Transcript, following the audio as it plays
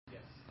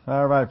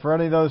All right. For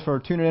any of those who are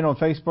tuning in on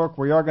Facebook,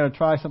 we are going to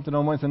try something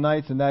on Wednesday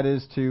nights, and that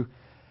is to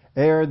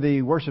air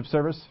the worship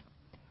service,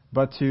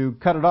 but to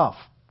cut it off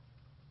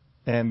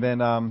and then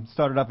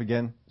start it up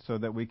again so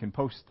that we can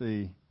post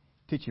the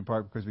teaching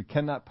part, because we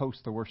cannot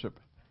post the worship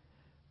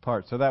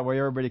part. So that way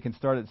everybody can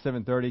start at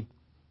 7:30,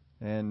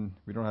 and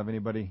we don't have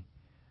anybody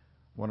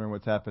wondering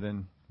what's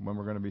happening when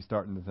we're going to be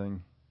starting the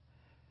thing.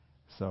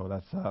 So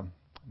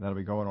that'll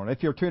be going on.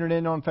 If you're tuning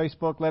in on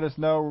Facebook, let us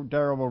know.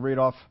 Daryl will read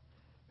off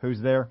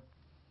who's there.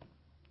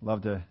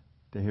 Love to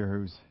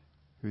hear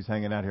who's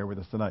hanging out here with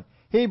us tonight.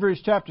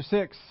 Hebrews chapter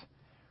 6.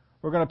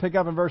 We're going to pick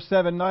up in verse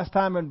 7. Last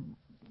time, and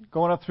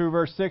going up through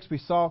verse 6, we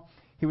saw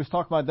he was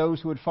talking about those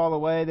who would fall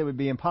away. That would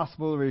be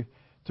impossible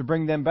to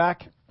bring them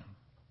back.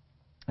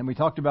 And we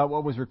talked about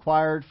what was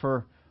required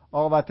for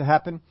all that to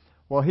happen.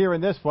 Well, here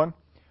in this one,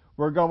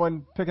 we're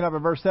picking up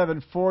at verse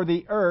 7. For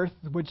the earth,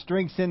 which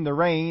drinks in the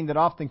rain that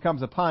often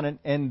comes upon it,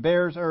 and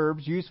bears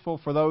herbs useful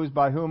for those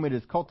by whom it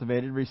is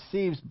cultivated,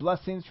 receives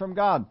blessings from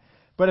God.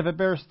 But if it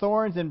bears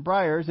thorns and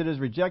briars, it is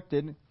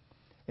rejected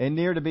and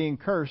near to being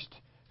cursed,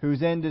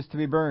 whose end is to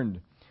be burned.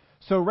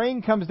 So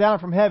rain comes down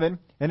from heaven,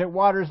 and it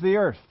waters the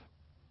earth.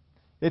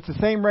 It's the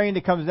same rain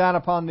that comes down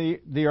upon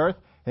the earth,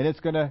 and it's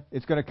going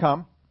to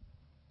come.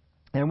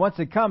 And once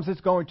it comes,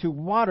 it's going to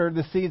water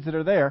the seeds that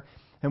are there.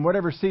 And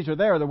whatever seeds are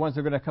there are the ones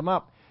that are going to come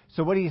up.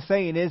 So what he's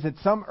saying is that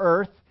some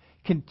earth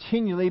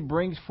continually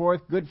brings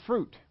forth good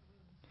fruit,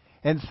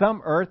 and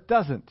some earth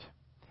doesn't.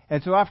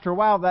 And so after a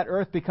while, that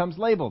earth becomes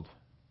labeled.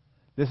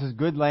 This is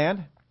good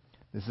land.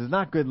 This is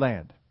not good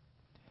land.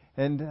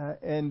 And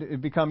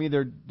it become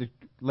either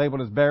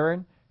labeled as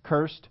barren,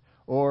 cursed,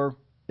 or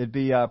it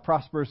be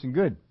prosperous and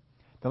good.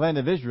 The land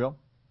of Israel,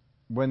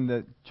 when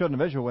the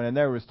children of Israel went in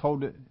there, it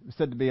was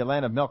said to be a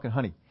land of milk and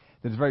honey.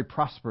 That is very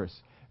prosperous,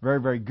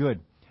 very, very good.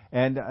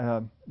 And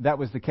that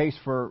was the case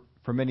for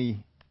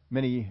many,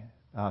 many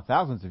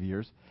thousands of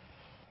years.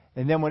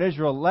 And then when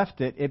Israel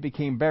left it, it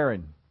became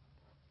barren.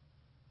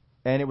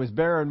 And it was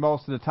barren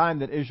most of the time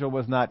that Israel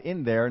was not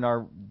in there in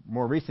our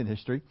more recent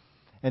history.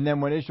 And then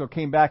when Israel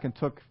came back and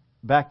took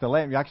back the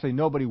land, actually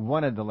nobody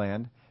wanted the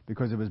land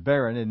because it was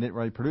barren and didn't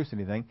really produce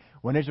anything.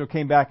 When Israel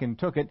came back and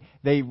took it,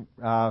 they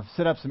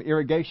set up some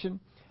irrigation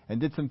and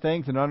did some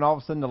things, and then all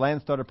of a sudden the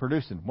land started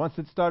producing. Once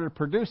it started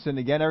producing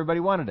again, everybody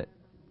wanted it.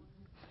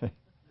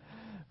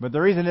 But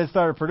the reason it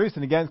started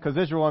producing again is because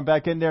Israel went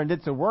back in there and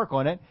did some work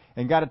on it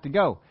and got it to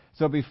go.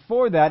 So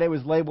before that, it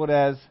was labeled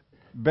as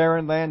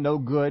barren land, no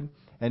good.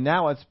 And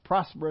now it's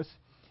prosperous,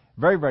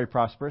 very, very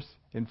prosperous.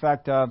 In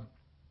fact, some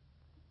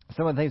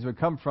of the things that would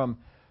come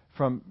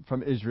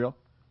from Israel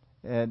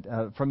and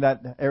from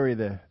that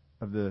area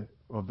of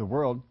the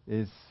world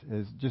is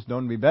just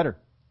known to be better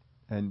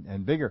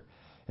and bigger.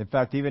 In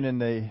fact, even in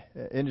the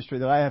industry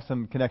that I have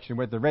some connection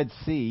with, the Red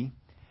Sea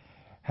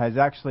has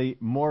actually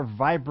more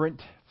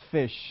vibrant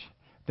fish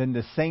than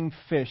the same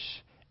fish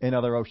in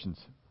other oceans.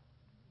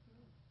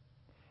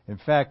 In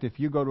fact, if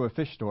you go to a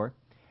fish store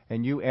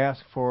and you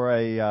ask for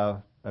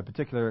a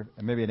particular,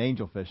 maybe an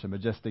angelfish, a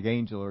majestic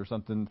angel or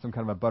something, some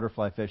kind of a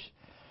butterfly fish,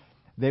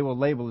 they will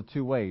label it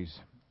two ways.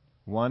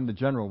 One, the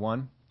general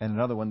one, and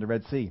another one, the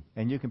Red Sea.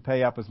 And you can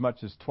pay up as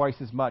much as twice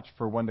as much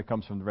for one that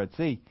comes from the Red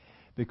Sea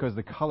because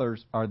the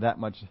colors are that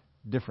much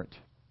different.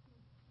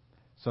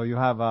 So you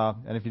have,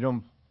 and if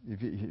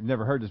you've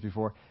never heard this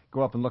before,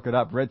 go up and look it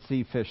up, Red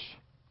Sea fish.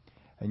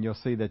 And you'll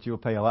see that you'll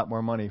pay a lot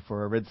more money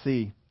for a Red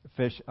Sea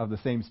fish of the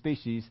same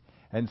species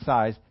and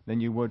size than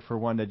you would for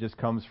one that just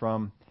comes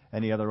from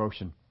any other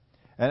ocean.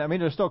 And I mean,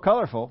 they're still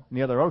colorful in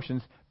the other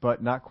oceans,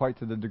 but not quite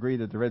to the degree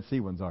that the Red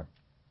Sea ones are.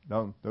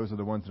 No, those are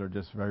the ones that are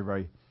just very,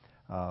 very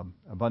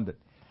abundant.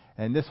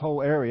 And this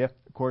whole area,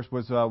 of course,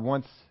 was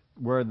once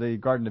where the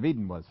Garden of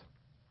Eden was.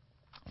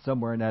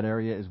 Somewhere in that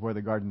area is where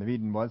the Garden of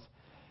Eden was.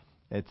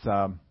 It's,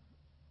 of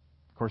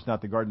course,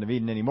 not the Garden of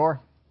Eden anymore,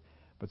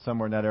 but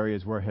somewhere in that area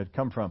is where it had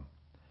come from.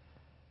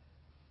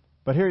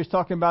 But here he's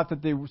talking about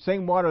that the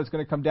same water that's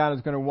going to come down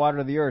is going to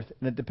water the earth,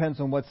 and it depends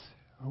on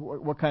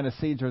what kind of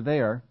seeds are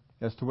there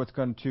as to what's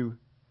going to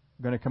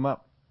come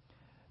up.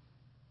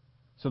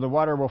 So the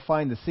water will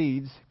find the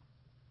seeds,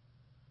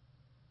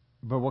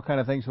 but what kind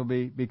of things will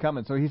be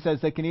coming? So he says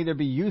they can either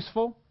be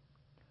useful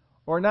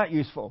or not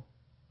useful.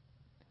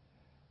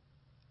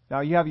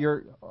 Now you have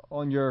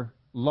on your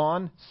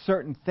lawn,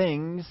 certain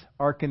things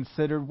are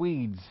considered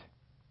weeds.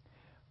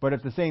 But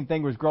if the same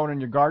thing was grown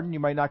in your garden, you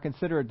might not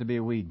consider it to be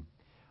a weed.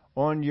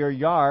 On your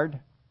yard,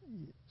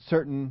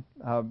 certain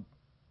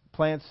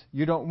plants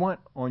you don't want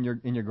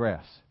in your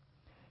grass.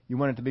 You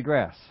want it to be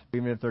grass,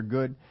 even if they're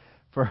good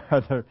for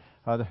other.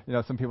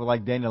 Some people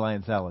like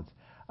dandelion salads.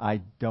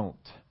 I don't,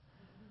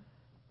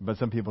 but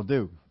some people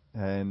do.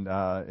 And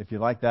if you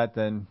like that,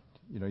 then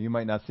you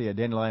might not see a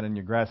dandelion in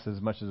your grass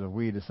as much as a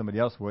weed as somebody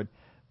else would.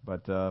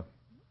 But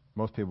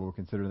most people will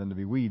consider them to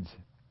be weeds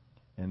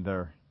in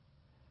their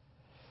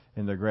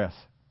grass.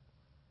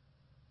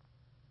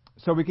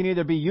 So we can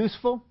either be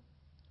useful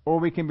or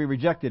we can be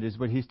rejected, is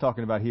what he's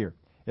talking about here.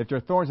 If there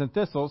are thorns and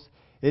thistles,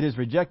 it is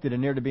rejected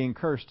and near to being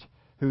cursed,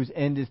 whose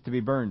end is to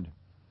be burned.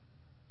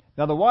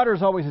 Now the water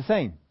is always the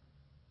same.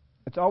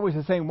 It's always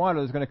the same water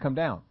that's going to come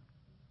down.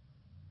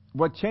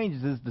 What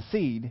changes is the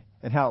seed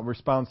and how it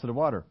responds to the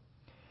water.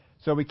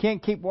 So we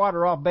can't keep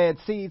water off bad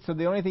seeds, so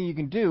the only thing you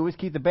can do is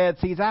keep the bad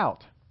seeds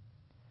out.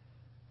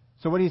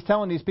 So what he's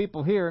telling these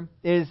people here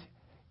is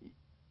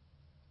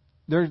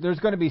there's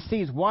going to be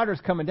seeds. Water's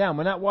coming down.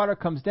 When that water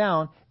comes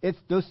down,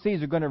 those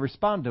seeds are going to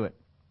respond to it.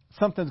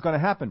 Something's going to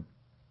happen.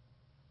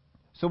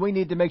 So we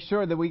need to make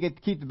sure that we get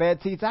to keep the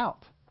bad seeds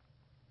out,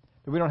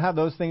 that we don't have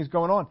those things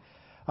going on.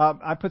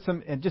 I put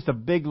just a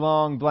big,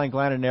 long blank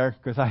line in there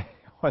because I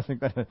wasn't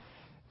going to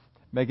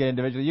make it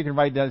individual. You can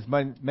write as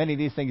many of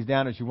these things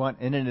down as you want,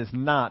 and it is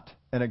not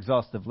an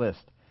exhaustive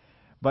list.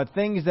 But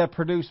things that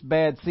produce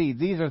bad seeds,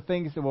 these are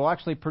things that will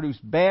actually produce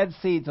bad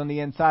seeds on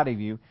the inside of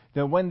you,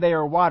 that when they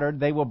are watered,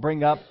 they will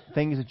bring up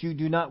things that you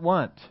do not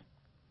want.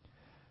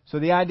 So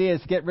the idea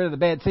is to get rid of the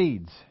bad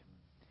seeds.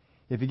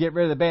 If you get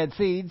rid of the bad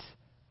seeds,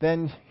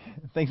 then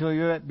things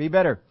will be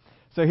better.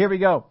 So here we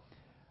go.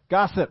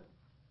 Gossip.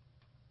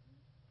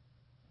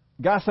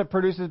 Gossip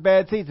produces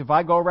bad seeds. If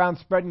I go around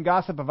spreading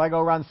gossip, if I go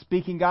around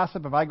speaking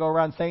gossip, if I go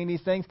around saying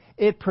these things,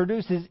 it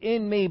produces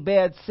in me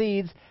bad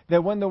seeds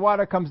that when the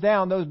water comes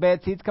down, those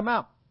bad seeds come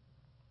out.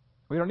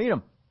 We don't need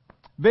them.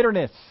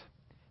 Bitterness.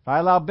 If I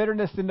allow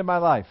bitterness into my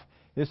life,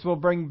 this will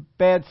bring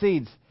bad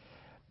seeds.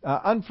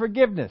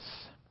 Unforgiveness.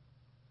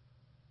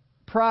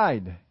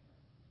 Pride.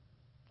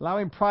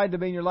 Allowing pride to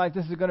be in your life,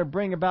 this is going to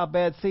bring about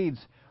bad seeds.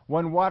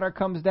 When water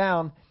comes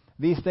down,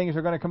 these things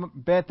are going to come up,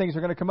 bad things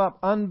are going to come up.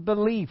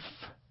 Unbelief.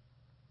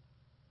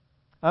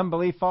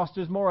 Unbelief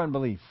fosters more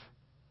unbelief.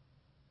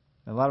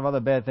 A lot of other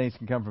bad things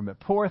can come from it.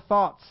 Poor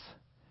thoughts.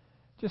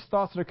 Just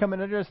thoughts that are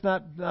coming in, they're just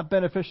not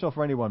beneficial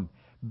for anyone.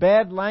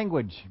 Bad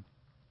language.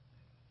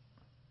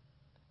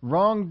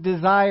 Wrong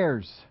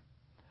desires.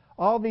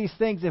 All these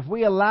things, if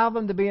we allow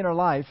them to be in our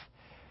life,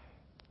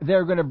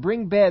 they're going to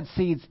bring bad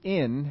seeds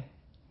in.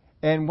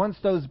 And once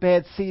those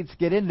bad seeds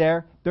get in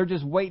there, they're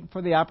just waiting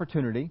for the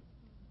opportunity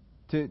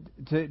to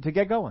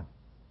get going.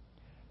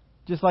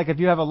 Just like if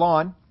you have a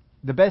lawn,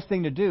 the best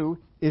thing to do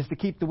is to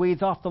keep the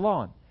weeds off the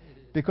lawn.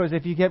 Because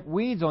if you get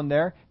weeds on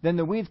there, then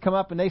the weeds come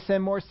up and they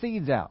send more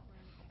seeds out.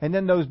 And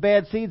then those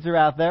bad seeds are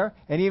out there,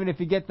 and even if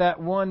you get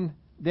that one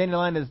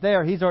dandelion that's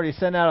there, he's already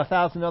sent out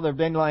 1,000 other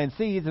dandelion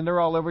seeds, and they're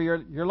all over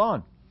your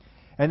lawn.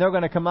 And they're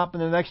going to come up in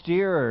the next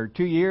year or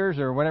 2 years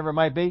or whatever it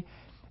might be,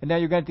 and now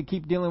you're going to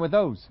keep dealing with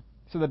those.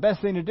 So the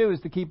best thing to do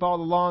is to keep all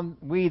the lawn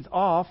weeds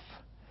off,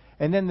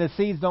 and then the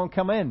seeds don't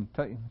come in.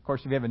 Of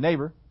course, if you have a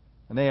neighbor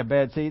and they have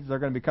bad seeds, they're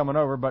going to be coming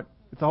over, but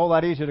it's a whole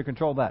lot easier to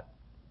control that.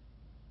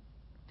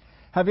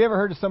 Have you ever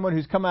heard of someone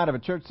who's come out of a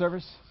church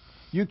service?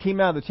 You came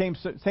out of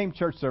the same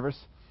church service,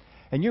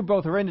 and you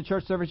both are in the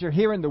church service. You're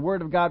hearing the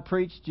Word of God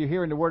preached. You're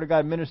hearing the Word of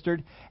God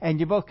ministered, and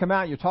you both come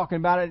out. You're talking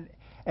about it,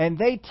 and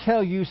they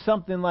tell you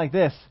something like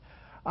this: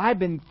 "I've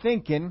been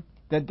thinking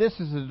that this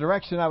is the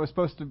direction I was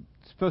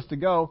supposed to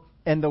go,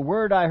 and the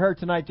word I heard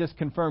tonight just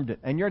confirmed it."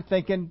 And you're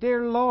thinking,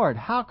 "Dear Lord,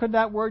 how could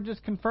that word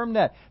just confirm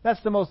that?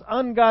 That's the most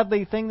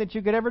ungodly thing that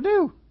you could ever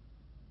do."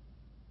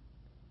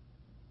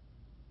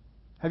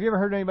 Have you ever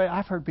heard anybody?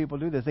 I've heard people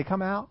do this. They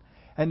come out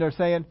and they're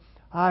saying,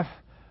 I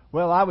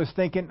was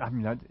thinking, I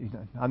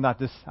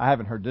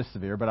haven't heard this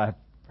severe, but I've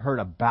heard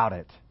about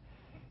it.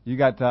 You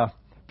got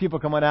people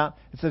coming out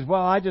and says,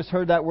 "Well, I just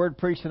heard that word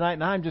preached tonight,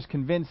 and I'm just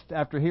convinced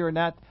after hearing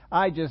that,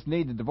 I just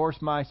need to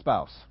divorce my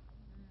spouse."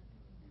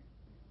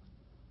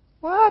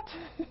 What?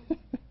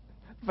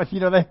 But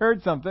they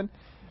heard something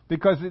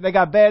because they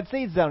got bad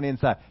seeds down the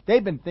inside.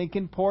 They've been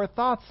thinking poor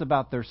thoughts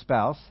about their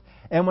spouse,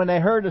 and when they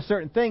heard a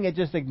certain thing, it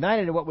just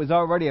ignited what was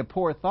already a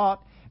poor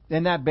thought,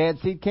 and that bad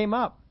seed came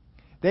up.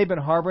 They've been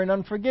harboring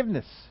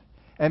unforgiveness,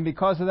 and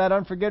because of that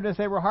unforgiveness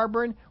they were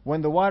harboring,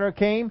 when the water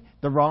came,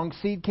 the wrong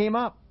seed came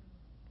up.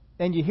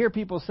 And you hear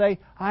people say,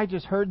 "I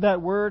just heard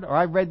that word," or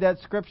 "I read that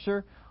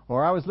scripture,"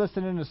 or "I was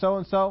listening to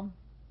so-and-so,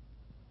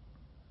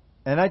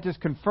 and that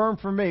just confirmed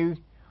for me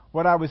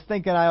what I was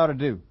thinking I ought to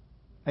do."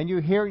 And you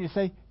hear it and you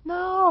say,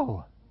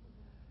 No,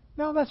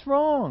 that's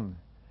wrong.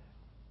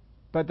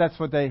 But that's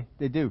what they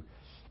do.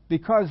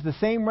 Because the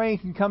same rain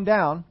can come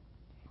down,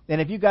 and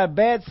if you've got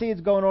bad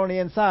seeds going on the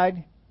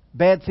inside,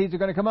 bad seeds are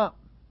going to come up.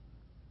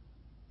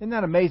 Isn't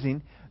that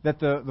amazing that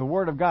the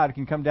Word of God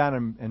can come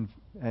down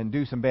and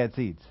do some bad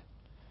seeds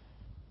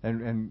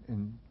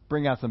and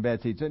bring out some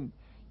bad seeds? And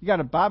you got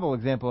a Bible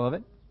example of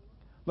it.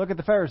 Look at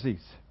the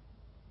Pharisees.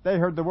 They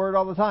heard the Word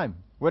all the time.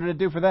 What did it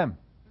do for them?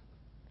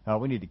 "Oh,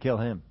 we need to kill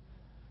him.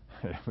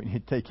 We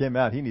need to take him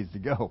out. He needs to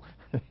go."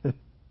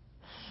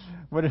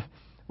 What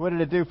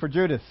did it do for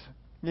Judas?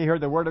 He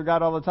heard the Word of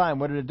God all the time.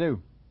 What did it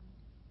do?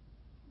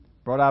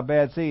 Brought out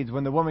bad seeds.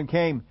 When the woman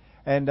came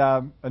and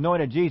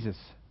anointed Jesus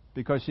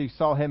because she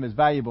saw him as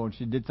valuable and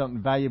she did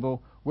something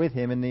valuable with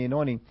him in the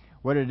anointing,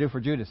 what did it do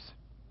for Judas?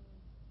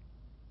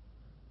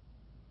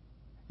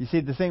 You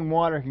see, the same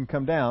water can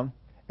come down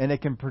and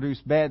it can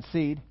produce bad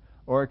seed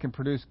or it can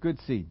produce good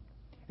seed.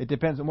 It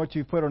depends on what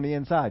you've put on the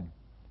inside.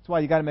 That's why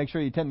you got to make sure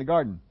you tend the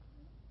garden.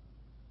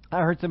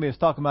 I heard somebody was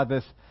talking about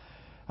this.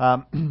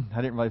 I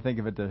didn't really think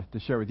of it to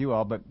share with you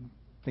all, but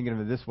thinking of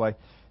it this way.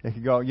 It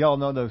could go, y'all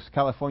know those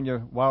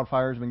California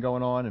wildfires have been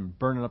going on and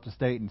burning up the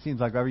state, and it seems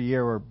like every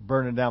year we're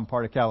burning down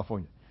part of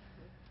California.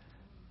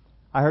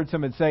 I heard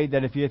someone say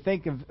that if you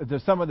think of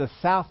some of the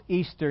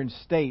southeastern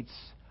states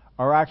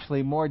are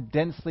actually more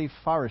densely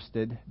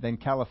forested than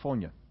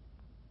California.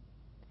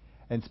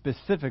 And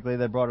specifically,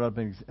 they brought up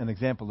an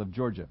example of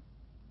Georgia.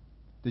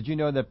 Did you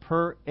know that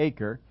per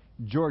acre,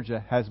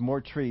 Georgia has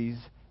more trees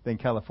than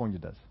California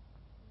does?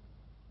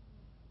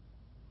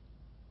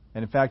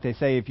 And in fact, they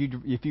say if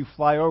you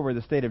fly over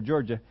the state of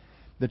Georgia,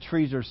 the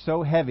trees are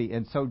so heavy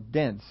and so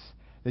dense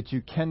that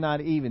you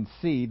cannot even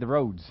see the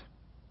roads.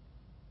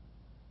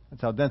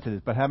 That's how dense it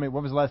is. But when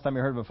was the last time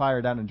you heard of a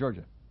fire down in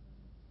Georgia?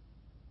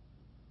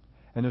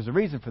 And there's a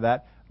reason for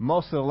that.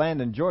 Most of the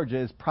land in Georgia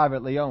is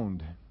privately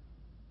owned.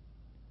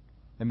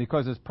 And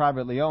because it's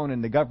privately owned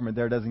and the government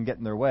there doesn't get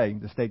in their way,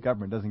 the state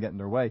government doesn't get in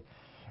their way,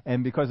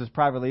 and because it's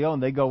privately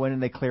owned, they go in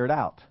and they clear it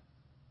out.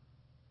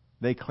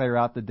 They clear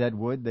out the dead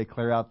wood, they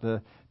clear out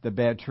the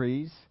bad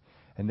trees,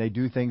 and they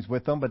do things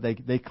with them, but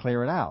they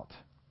clear it out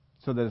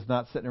so that it's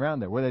not sitting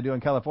around there. What do they do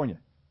in California?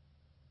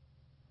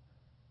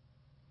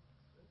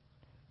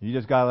 You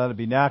just got to let it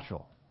be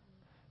natural.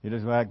 You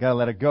just got to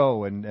let it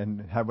go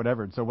and have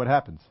whatever. And so what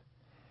happens?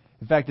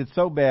 In fact, it's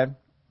so bad,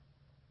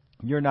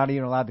 you're not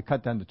even allowed to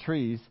cut down the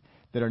trees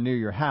that are near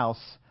your house.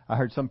 I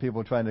heard some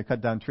people trying to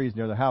cut down trees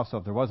near their house, so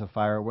if there was a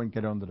fire, it wouldn't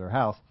get onto their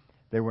house.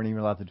 They weren't even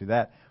allowed to do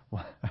that.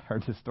 Well, I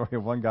heard the story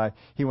of one guy.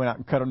 He went out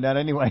and cut them down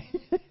anyway.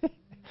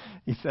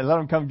 He said, let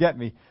them come get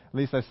me. At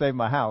least I saved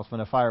my house.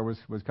 When a fire was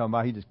coming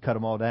by, he just cut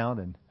them all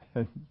down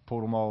and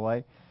pulled them all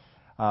away.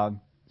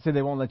 So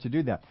they won't let you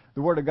do that.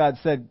 The Word of God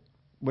said,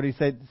 what did he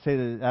say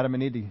to Adam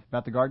and Eve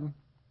about the garden?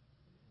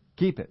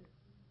 Keep it.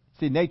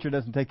 See, nature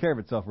doesn't take care of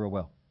itself real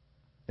well.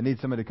 It needs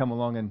somebody to come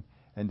along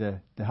and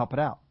to help it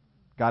out.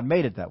 God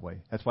made it that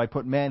way. That's why He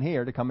put man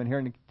here to come in here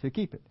and to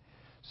keep it.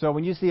 So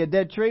when you see a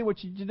dead tree, what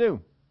should you do?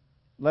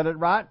 Let it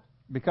rot?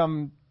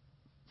 Become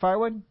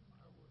firewood?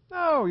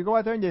 No, you go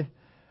out there and you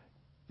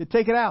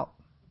take it out.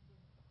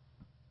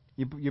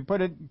 You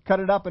cut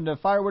it up into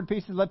firewood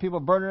pieces, let people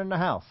burn it in the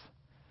house.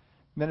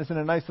 And then it's in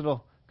a nice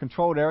little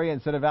controlled area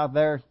instead of out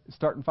there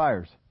starting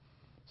fires.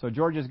 So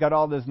Georgia's got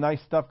all this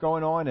nice stuff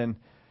going on, and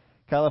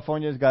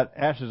California's got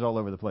ashes all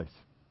over the place.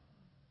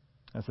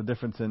 That's the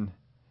difference in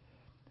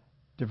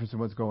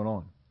what's going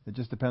on. It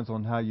just depends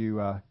on how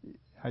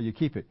you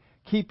keep it.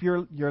 Keep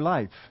your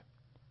life.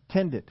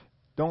 Tend it.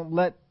 Don't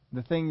let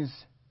the things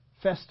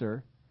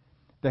fester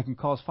that can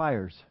cause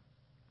fires,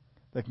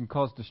 that can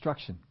cause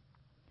destruction.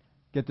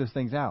 Get those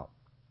things out,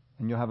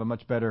 and you'll have a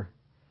much better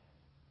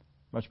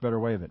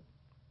way of it.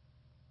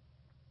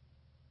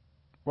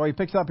 Well, he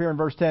picks up here in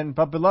verse 10,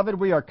 but beloved,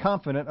 we are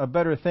confident of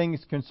better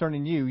things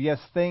concerning you, yes,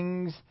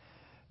 things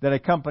that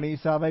accompany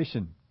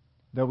salvation,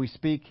 though we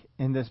speak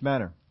in this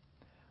manner.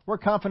 We're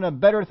confident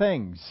of better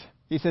things.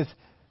 He says,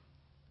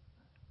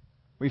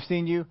 we've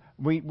seen you.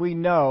 We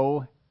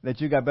know that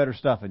you got better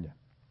stuff in you.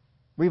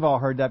 We've all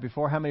heard that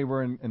before. How many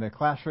were in a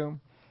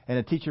classroom and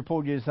a teacher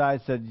pulled you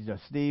aside and said,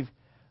 Steve,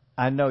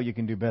 I know you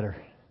can do better.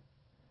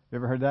 You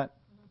ever heard that?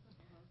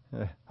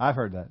 I've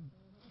heard that.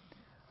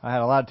 I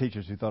had a lot of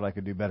teachers who thought I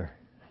could do better.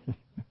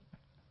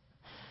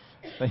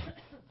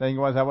 Thing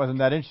was, I wasn't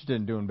that interested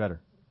in doing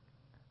better.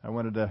 I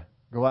wanted to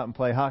go out and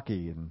play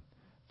hockey and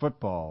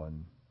football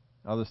and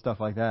other stuff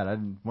like that. I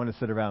didn't want to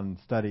sit around and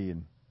study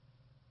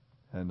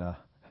and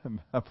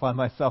apply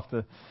myself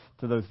to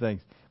those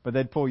things. But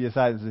they'd pull you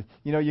aside and say,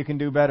 you can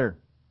do better.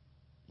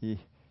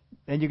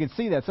 And you can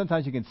see that.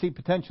 Sometimes you can see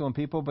potential in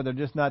people, but they're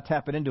just not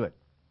tapping into it.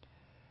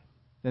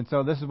 And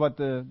so this is what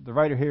the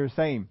writer here is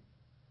saying.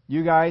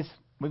 You guys,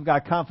 we've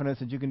got confidence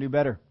that you can do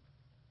better.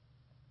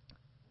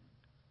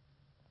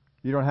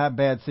 You don't have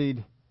bad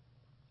seed.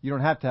 You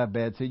don't have to have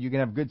bad seed. You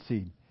can have good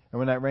seed. And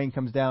when that rain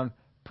comes down,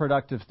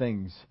 productive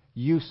things,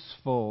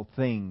 useful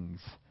things.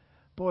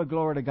 Boy,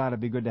 glory to God,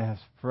 it'd be good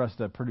for us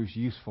to produce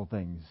useful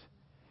things.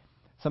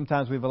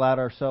 Sometimes we've allowed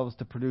ourselves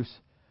to produce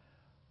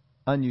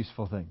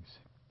unuseful things.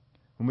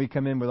 When we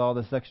come in with all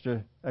this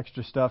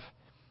extra stuff,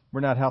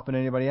 we're not helping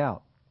anybody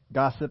out.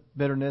 Gossip,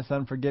 bitterness,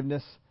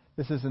 unforgiveness,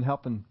 this isn't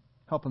helping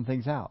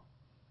things out.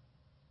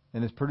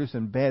 And it's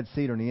producing bad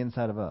seed on the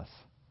inside of us.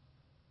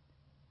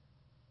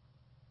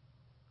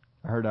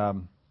 I heard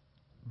a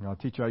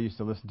teacher I used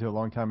to listen to a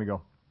long time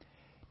ago.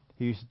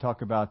 He used to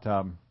talk about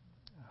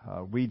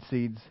weed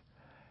seeds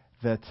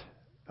that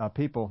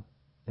people.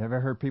 You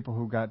ever heard people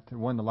who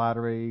won the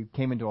lottery,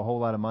 came into a whole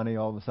lot of money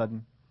all of a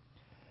sudden?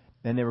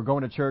 And they were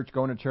going to church,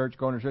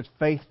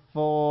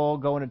 faithful,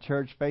 going to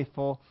church,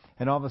 faithful.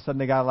 And all of a sudden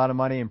they got a lot of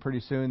money, and pretty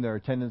soon their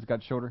attendance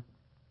got shorter.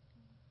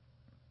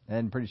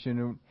 And pretty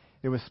soon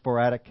it was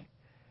sporadic. And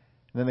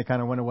then they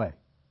kind of went away.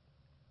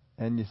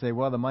 And you say,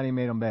 well, the money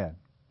made them bad.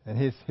 And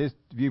his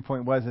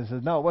viewpoint was, he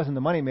says, no, it wasn't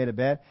the money made it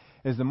bad.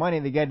 It was the money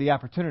that gave the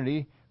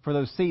opportunity for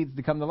those seeds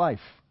to come to life.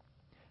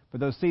 But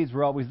those seeds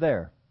were always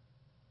there.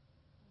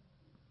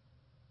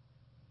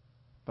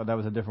 But that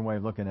was a different way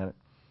of looking at it.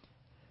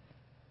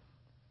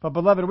 But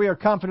beloved, we are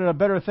confident of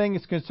better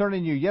things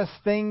concerning you. Yes,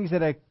 things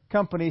that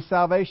accompany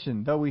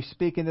salvation, though we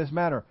speak in this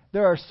manner.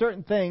 There are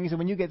certain things, and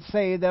when you get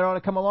saved, that ought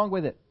to come along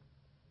with it.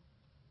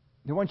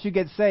 And once you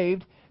get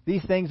saved,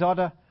 these things ought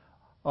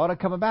to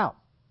come about.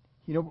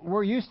 You know,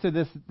 we're used to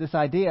this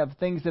idea of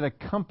things that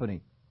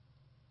accompany.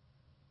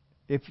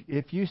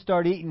 If you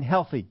start eating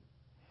healthy,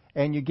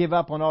 and you give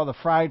up on all the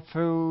fried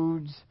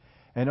foods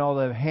and all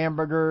the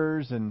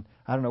hamburgers, and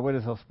I don't know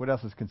what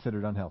else is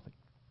considered unhealthy.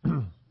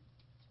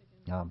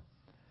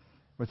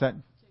 What's that?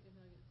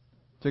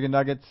 Chicken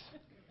nuggets.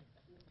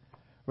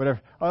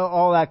 Whatever.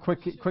 All that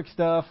quick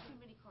stuff.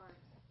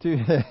 Too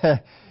many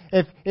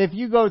carbs. If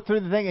you go through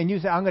the thing and you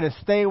say, I'm going to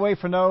stay away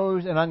from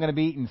those, and I'm going to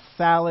be eating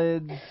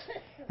salads,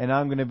 and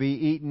I'm going to be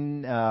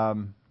eating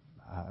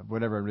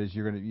whatever it is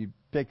you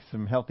pick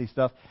some healthy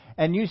stuff,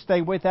 and you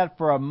stay with that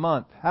for a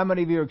month. How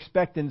many of you are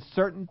expecting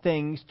certain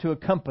things to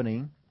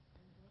accompany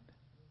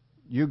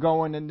you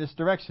going in this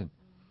direction?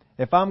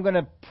 If I'm going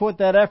to put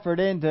that effort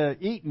into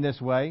eating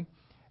this way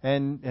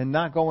and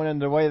not going in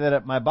the way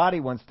that my body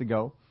wants to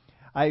go,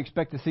 I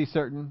expect to see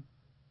certain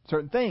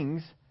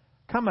things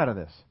come out of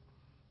this.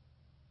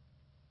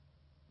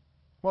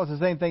 Well, it's the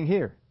same thing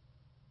here.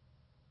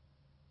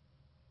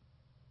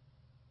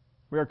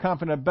 We are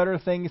confident of better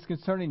things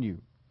concerning you.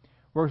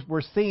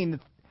 We're seeing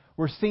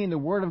the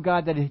Word of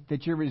God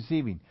that you're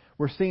receiving.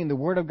 We're seeing the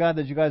Word of God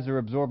that you guys are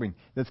absorbing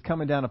that's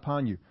coming down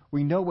upon you.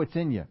 We know what's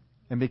in you.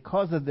 And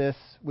because of this,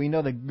 we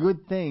know that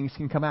good things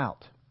can come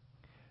out.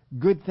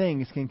 Good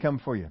things can come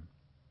for you.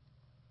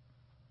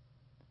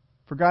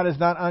 For God is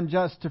not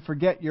unjust to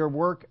forget your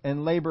work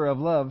and labor of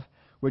love,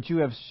 which you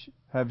have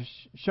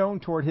shown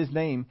toward His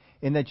name,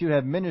 in that you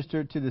have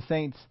ministered to the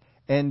saints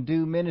and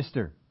do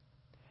minister.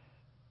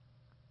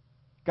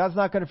 God's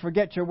not going to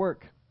forget your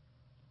work.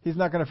 He's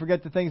not going to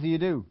forget the things that you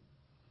do.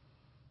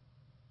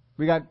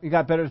 We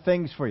got better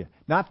things for you.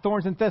 Not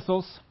thorns and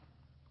thistles.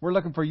 We're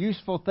looking for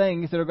useful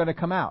things that are going to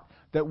come out.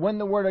 That when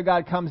the Word of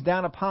God comes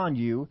down upon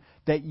you,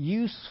 that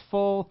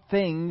useful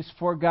things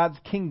for God's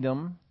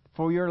kingdom,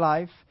 for your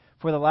life,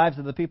 for the lives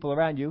of the people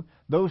around you,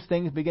 those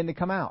things begin to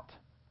come out.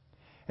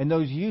 And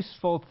those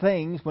useful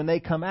things, when they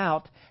come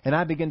out, and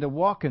I begin to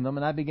walk in them,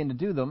 and I begin to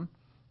do them,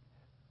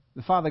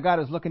 the Father God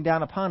is looking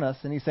down upon us,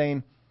 and He's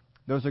saying,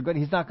 those are good.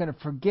 He's not going to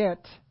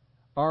forget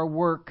our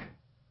work.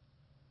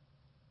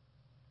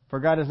 For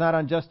God is not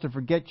unjust to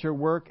forget your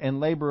work and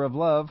labor of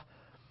love,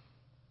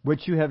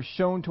 which you have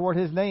shown toward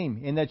His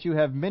name, in that you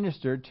have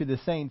ministered to the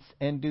saints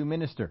and do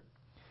minister.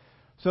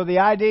 So the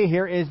idea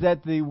here is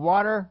that the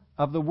water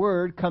of the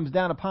Word comes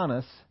down upon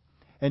us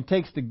and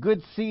takes the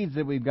good seeds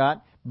that we've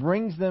got,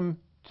 brings them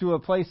to a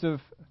place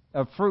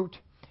of fruit,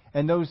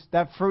 and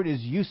that fruit is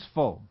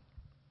useful.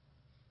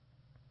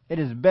 It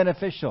is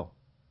beneficial.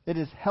 It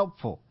is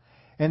helpful.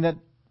 And that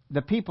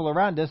the people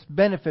around us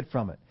benefit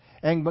from it.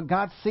 And but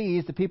God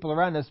sees the people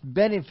around us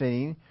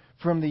benefiting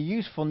from the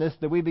usefulness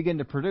that we begin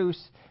to produce,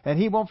 and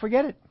He won't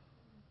forget it.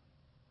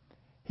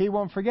 He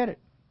won't forget it.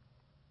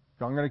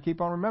 So I'm going to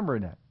keep on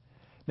remembering that.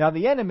 Now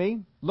the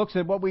enemy looks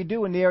at what we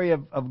do in the area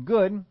of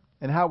good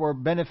and how we're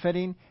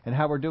benefiting and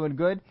how we're doing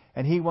good,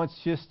 and he wants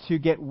us to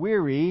get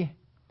weary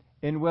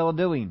in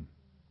well-doing.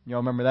 You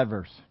all remember that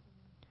verse.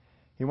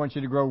 He wants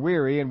you to grow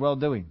weary in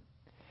well-doing.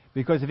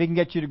 Because if he can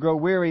get you to grow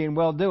weary in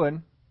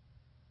well-doing,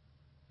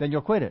 then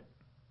you'll quit it.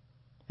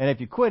 And if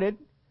you quit it,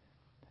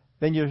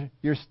 then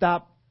you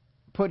stop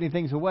putting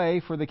things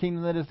away for the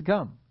kingdom that is to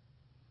come.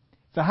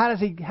 So how does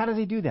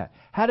he do that?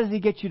 How does he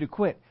get you to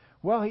quit?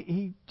 Well,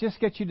 he just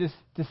gets you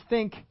to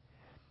think,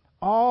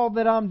 all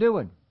that I'm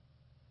doing,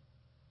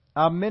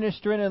 I'm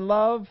ministering in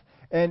love,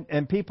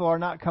 and people are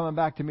not coming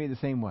back to me the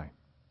same way.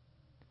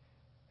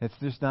 It's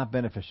just not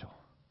beneficial.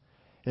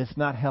 It's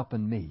not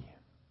helping me.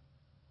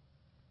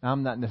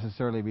 I'm not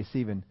necessarily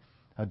receiving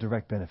a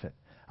direct benefit.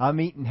 I'm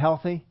eating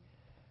healthy,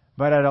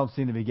 but I don't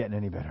seem to be getting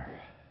any better.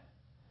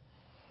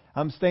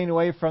 I'm staying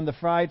away from the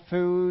fried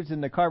foods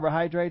and the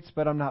carbohydrates,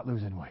 but I'm not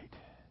losing weight.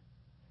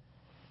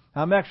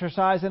 I'm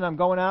exercising, I'm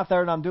going out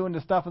there and I'm doing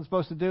the stuff I'm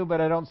supposed to do,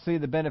 but I don't see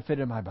the benefit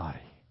in my body.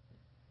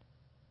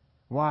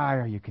 Why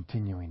are you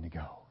continuing to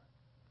go?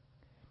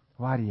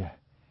 Why do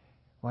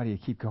you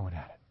keep going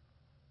at it?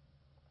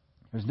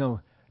 There's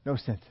no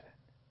sense in it.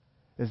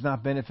 It's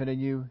not benefiting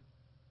you.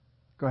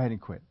 Go ahead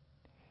and quit.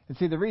 And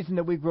see, the reason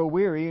that we grow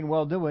weary in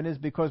well-doing is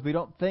because we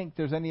don't think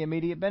there's any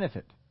immediate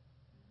benefit.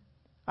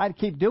 I'd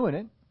keep doing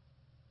it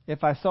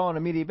if I saw an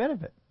immediate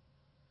benefit.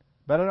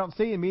 But I don't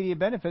see immediate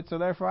benefit, so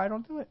therefore I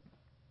don't do it.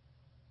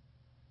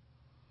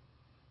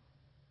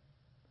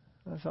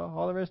 That's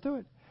all there is to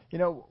it. You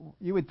know,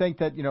 you would think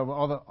that,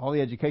 all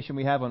the education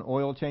we have on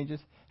oil changes,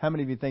 how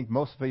many of you think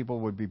most people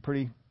would be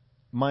pretty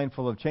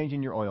mindful of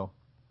changing your oil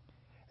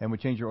and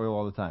would change your oil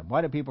all the time?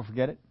 Why do people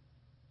forget it?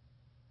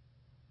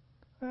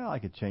 Well, I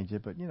could change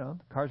it, but, the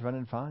car's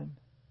running fine.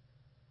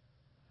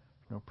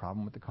 No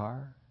problem with the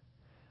car.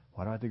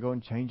 Why do I have to go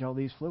and change all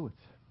these fluids?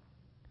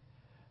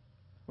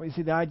 Well, you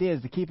see, the idea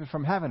is to keep it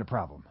from having a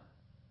problem.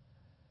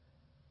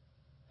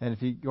 And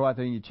if you go out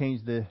there and you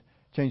change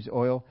change the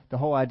oil. The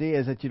whole idea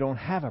is that you don't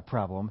have a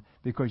problem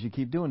because you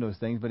keep doing those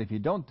things. But if you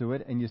don't do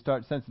it and you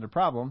start sensing the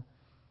problem,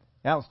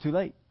 now it's too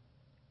late.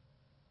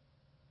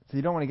 So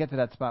you don't want to get to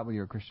that spot with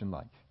your Christian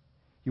life.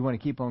 You want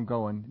to keep on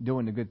going,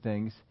 doing the good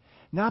things,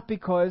 not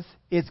because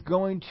it's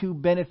going to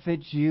benefit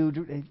you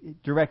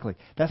directly.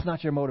 That's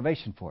not your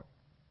motivation for it.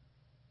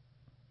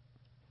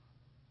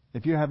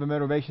 If you have a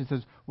motivation that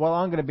says, well,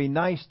 I'm going to be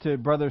nice to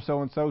brother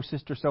so-and-so,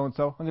 sister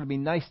so-and-so. I'm going to be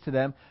nice to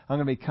them. I'm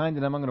going to be kind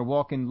to them. I'm going to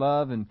walk in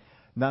love and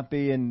not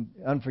be in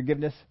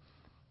unforgiveness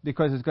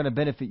because it's going to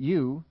benefit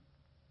you,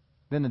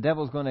 then the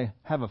devil's going to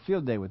have a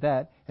field day with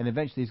that, and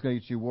eventually he's going to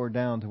get you wore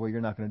down to where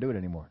you're not going to do it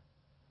anymore.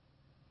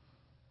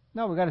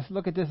 No, we've got to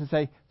look at this and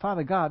say,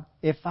 Father God,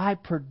 if I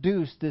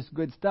produce this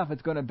good stuff,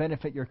 it's going to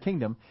benefit your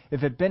kingdom.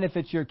 If it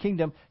benefits your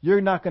kingdom,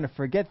 you're not going to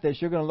forget this.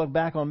 You're going to look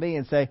back on me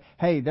and say,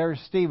 hey, there's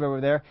Steve over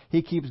there.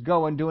 He keeps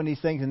going, doing these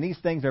things, and these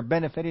things are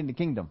benefiting the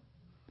kingdom.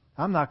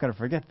 I'm not going to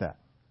forget that.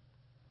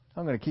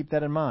 I'm going to keep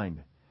that in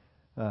mind.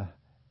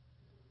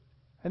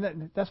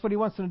 And that's what he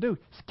wants them to do.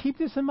 Just keep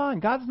this in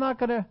mind.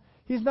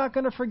 He's not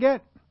going to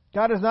forget.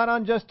 God is not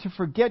unjust to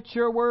forget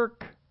your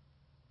work.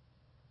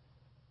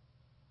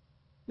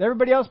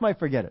 Everybody else might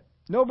forget it.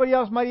 Nobody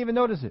else might even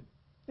notice it.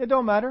 It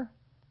don't matter.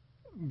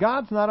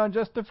 God's not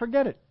unjust to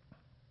forget it.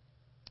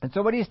 And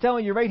so what he's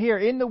telling you right here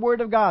in the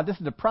Word of God, this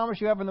is the promise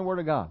you have in the Word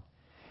of God,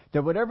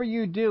 that whatever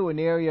you do in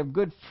the area of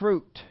good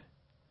fruit,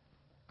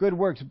 good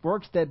works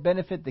that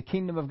benefit the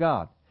kingdom of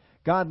God,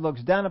 God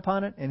looks down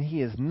upon it and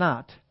he is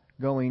not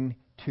going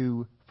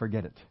to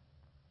forget it.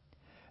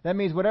 That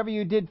means whatever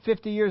you did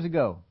 50 years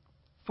ago,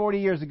 40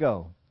 years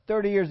ago,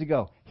 30 years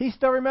ago, he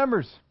still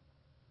remembers.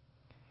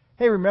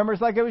 He remembers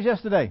like it was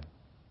yesterday.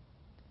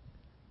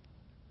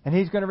 And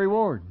he's going to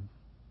reward.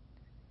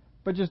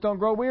 But just don't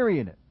grow weary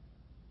in it.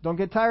 Don't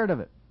get tired of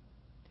it.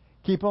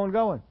 Keep on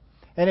going.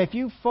 And if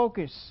you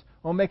focus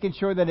on making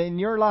sure that in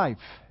your life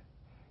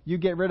you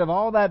get rid of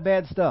all that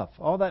bad stuff,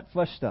 all that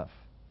flesh stuff,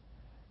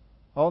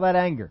 all that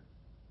anger,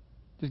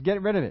 just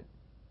get rid of it.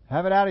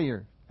 Have it out of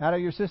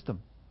your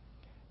system.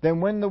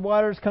 Then when the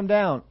waters come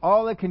down,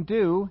 all it can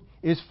do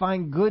is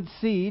find good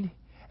seed,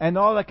 and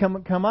all that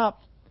can come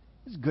up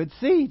is good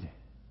seed.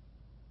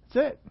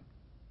 That's it.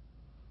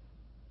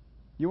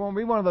 You won't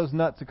be one of those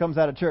nuts that comes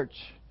out of church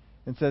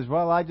and says,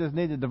 well, I just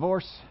need a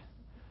divorce.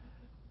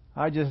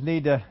 I just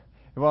need to...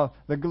 Well,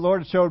 the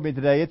Lord showed me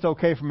today it's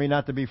okay for me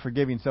not to be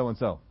forgiving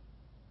so-and-so.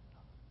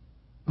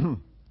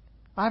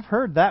 I've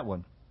heard that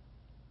one.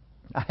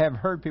 I have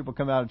heard people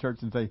come out of church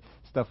and say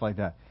stuff like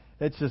that.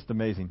 It's just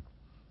amazing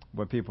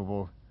what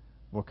people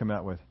will come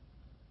out with.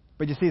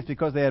 But you see, it's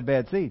because they had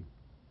bad seed.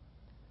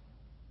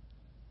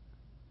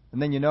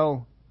 And then you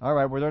know, all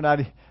right, well,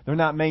 they're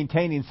not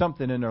maintaining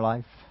something in their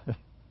life.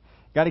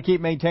 Got to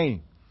keep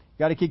maintaining.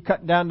 Got to keep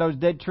cutting down those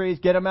dead trees.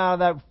 Get them out of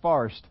that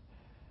forest.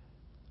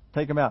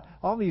 Take them out.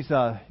 All these,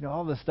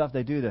 all the stuff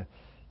they do to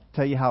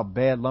tell you how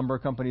bad lumber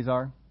companies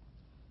are.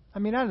 I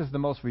mean, that is the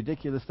most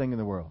ridiculous thing in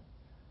the world.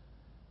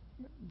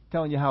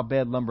 Telling you how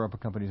bad lumber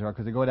companies are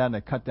because they go down and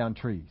they cut down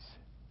trees.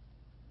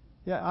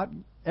 Yeah,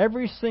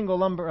 every single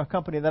lumber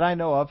company that I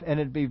know of, and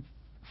it'd be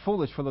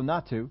foolish for them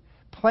not to,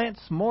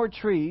 plants more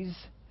trees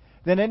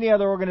than any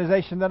other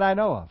organization that I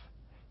know of.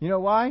 You know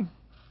why?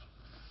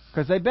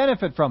 Because they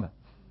benefit from it.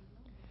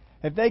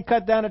 If they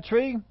cut down a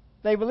tree,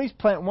 they at least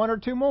plant one or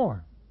two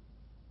more.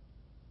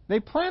 They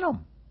plant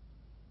them.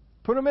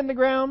 Put them in the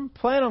ground,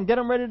 plant them, get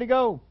them ready to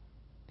go.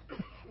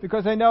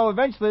 Because they know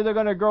eventually they're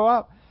going to grow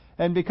up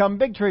and become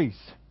big trees.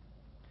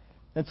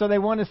 And so they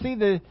want to see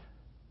the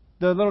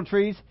little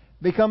trees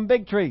become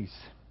big trees.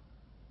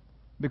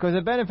 Because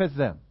it benefits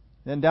them.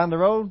 Then down the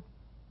road,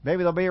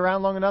 maybe they'll be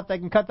around long enough they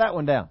can cut that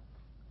one down.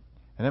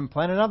 And then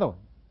plant another one.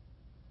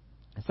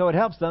 And so it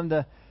helps them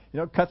to,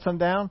 cut some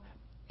down,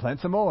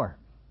 plant some more.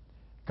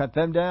 Cut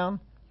them down,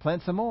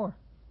 plant some more.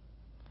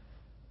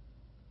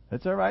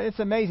 That's all right. It's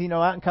amazing,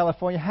 out in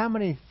California, how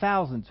many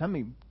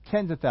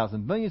tens of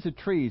thousands, millions of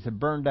trees have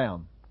burned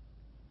down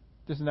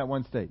just in that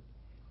one state.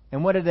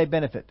 And what did they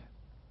benefit?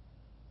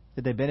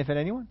 Did they benefit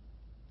anyone?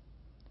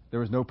 There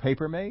was no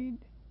paper made.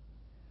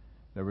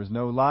 There was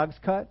no logs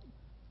cut.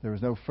 There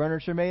was no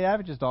furniture made out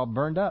of it. Just all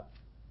burned up.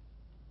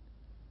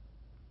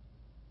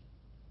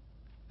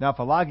 Now, if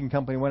a logging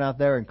company went out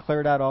there and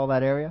cleared out all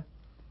that area,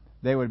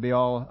 they would be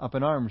all up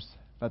in arms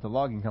about the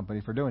logging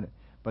company for doing it.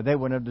 But they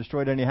wouldn't have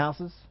destroyed any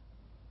houses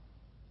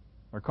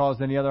or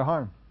caused any other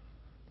harm.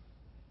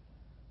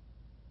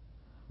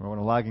 Or when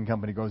a logging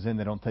company goes in,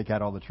 they don't take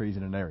out all the trees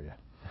in an area.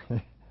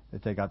 They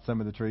take out some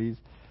of the trees,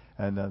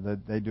 and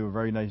they do a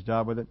very nice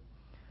job with it.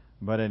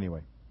 But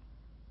anyway,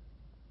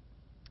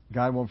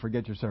 God won't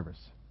forget your service.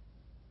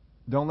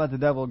 Don't let the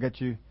devil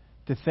get you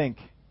to think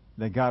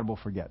that God will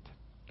forget.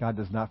 God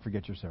does not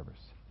forget your service.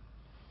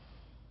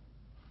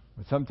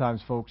 But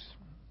sometimes, folks,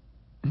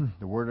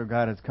 the Word of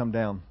God has come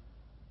down,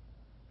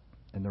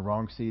 and the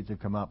wrong seeds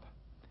have come up.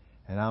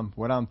 And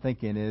what I'm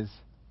thinking is,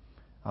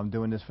 I'm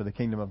doing this for the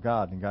kingdom of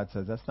God. And God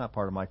says, that's not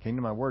part of my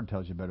kingdom. My Word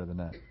tells you better than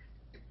that.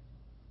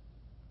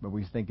 But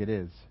we think it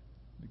is,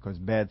 because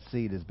bad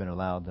seed has been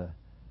allowed to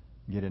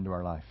get into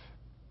our life.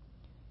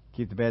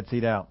 Keep the bad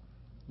seed out.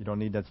 You don't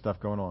need that stuff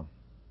going on.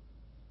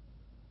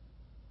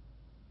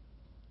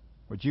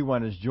 What you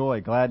want is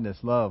joy, gladness,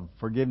 love,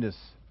 forgiveness,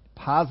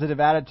 positive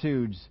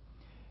attitudes,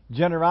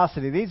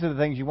 generosity. These are the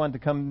things you want to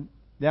come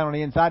down on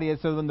the inside of you.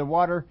 So when the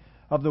water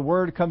of the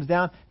Word comes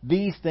down,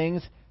 these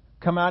things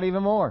come out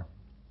even more.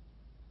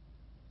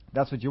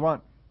 That's what you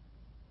want.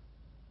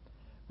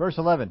 Verse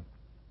 11.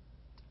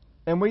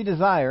 And we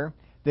desire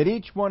that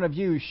each one of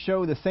you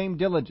show the same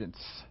diligence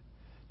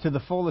to the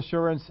full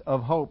assurance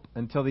of hope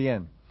until the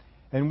end.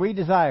 And we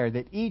desire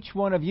that each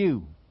one of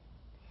you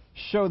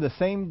show the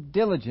same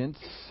diligence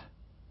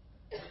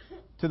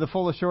to the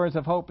full assurance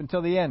of hope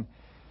until the end.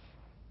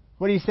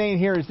 What he's saying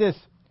here is this.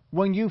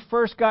 When you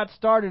first got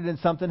started in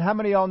something, how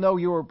many of y'all know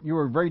you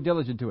were very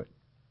diligent to it?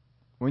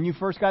 When you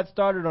first got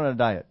started on a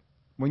diet,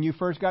 when you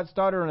first got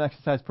started on an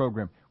exercise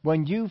program,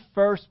 when you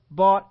first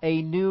bought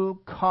a new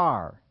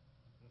car,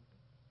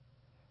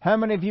 how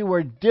many of you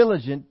were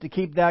diligent to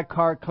keep that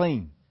car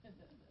clean?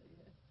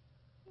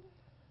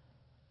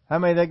 How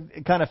many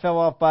that kind of fell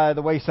off by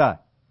the wayside?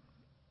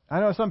 I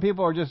know some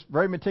people are just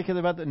very meticulous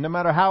about that. No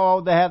matter how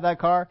old they have that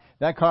car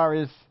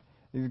is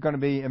going to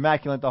be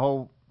immaculate the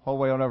whole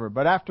way on over.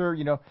 But after,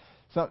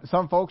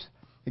 some folks,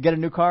 they get a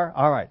new car.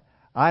 All right,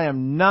 I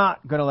am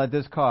not going to let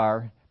this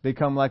car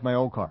become like my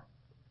old car.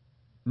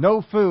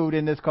 No food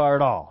in this car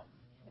at all.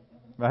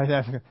 Right?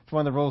 That's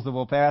one of the rules that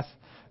we'll pass.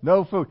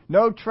 No food,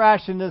 no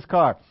trash in this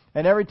car.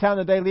 And every time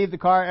that they leave the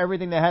car,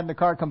 everything they had in the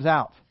car comes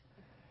out.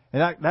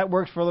 And that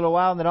works for a little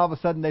while, and then all of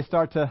a sudden they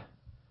start to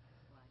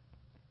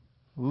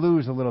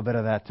lose a little bit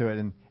of that to it.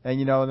 And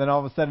then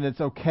all of a sudden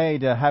it's okay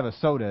to have a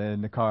soda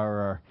in the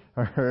car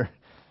or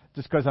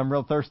just because I'm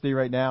real thirsty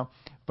right now.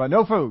 But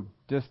no food,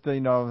 just a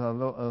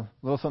little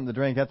something to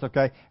drink, that's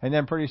okay. And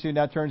then pretty soon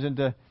that turns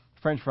into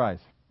French fries.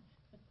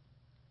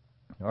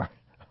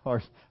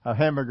 Or a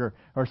hamburger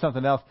or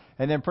something else.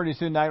 And then pretty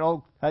soon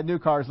that new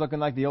car is looking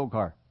like the old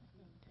car.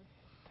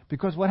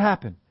 Because what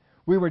happened?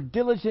 We were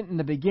diligent in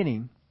the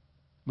beginning.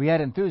 We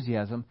had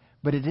enthusiasm,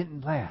 but it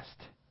didn't last.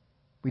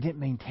 We didn't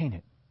maintain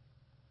it.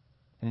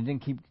 And it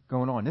didn't keep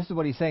going on. This is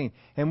what he's saying.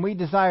 And we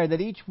desire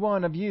that each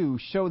one of you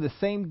show the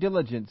same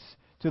diligence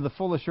to the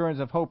full assurance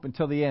of hope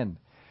until the end.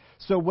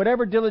 So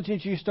whatever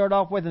diligence you start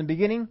off with in the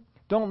beginning,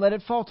 don't let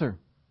it falter.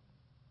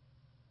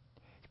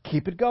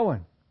 Keep it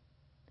going.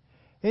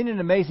 Isn't it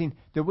amazing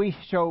that we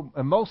show,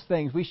 in most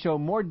things, we show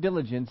more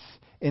diligence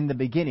in the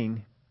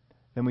beginning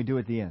than we do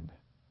at the end?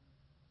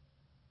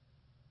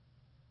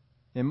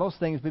 In most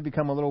things, we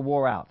become a little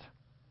wore out,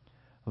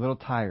 a little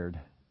tired.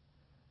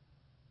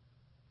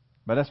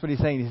 But that's what he's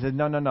saying. He said,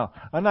 no.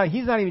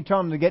 He's not even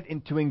telling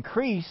them to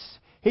increase.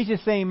 He's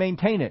just saying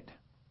maintain it.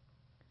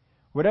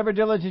 Whatever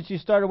diligence you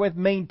started with,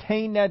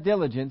 maintain that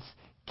diligence.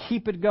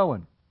 Keep it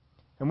going.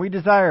 And we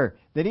desire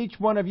that each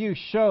one of you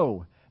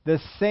show the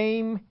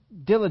same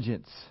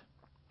diligence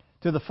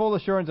to the full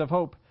assurance of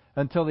hope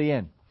until the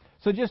end.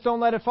 So just don't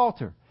let it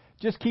falter.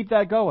 Just keep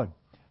that going.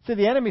 See,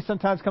 the enemy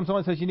sometimes comes on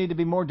and says you need to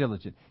be more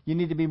diligent. You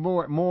need to be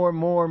more.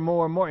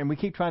 And we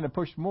keep trying to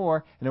push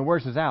more, and it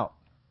wears us out.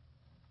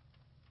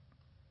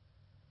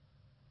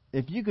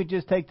 If you could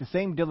just take the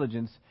same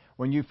diligence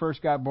when you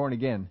first got born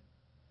again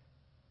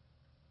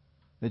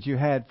that you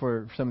had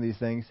for some of these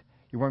things,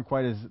 you weren't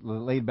quite as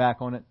laid back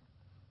on it.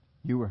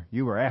 You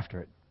were after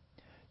it.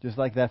 Just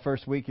like that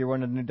first week you were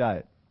on a new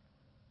diet.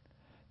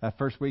 That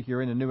first week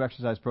you're in a new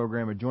exercise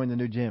program or joined the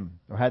new gym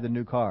or had the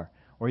new car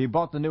or you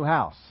bought the new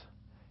house,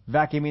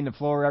 vacuuming the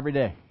floor every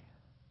day.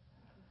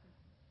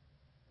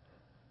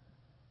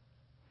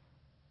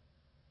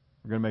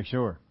 We're going to make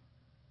sure.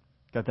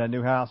 Got that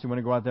new house, you want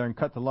to go out there and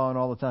cut the lawn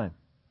all the time.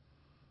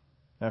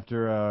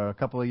 After a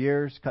couple of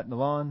years cutting the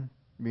lawn,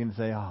 you begin to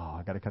say,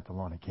 I got to cut the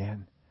lawn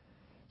again.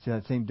 See,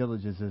 that same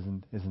diligence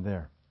isn't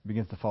there. It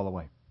begins to fall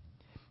away.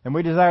 And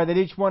we desire that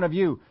each one of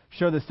you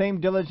show the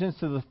same diligence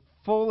to the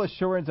full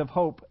assurance of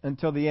hope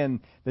until the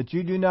end, that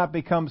you do not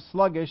become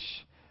sluggish,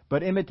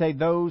 but imitate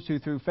those who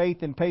through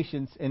faith and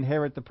patience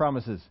inherit the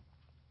promises.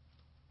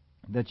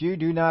 That you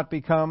do not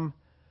become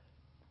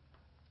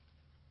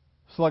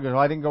sluggish. Well,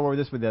 I didn't go over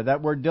this with you.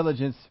 That word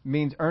diligence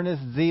means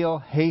earnest zeal,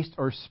 haste,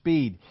 or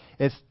speed.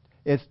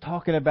 It's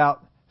talking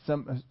about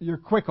you're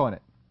quick on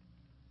it.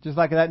 Just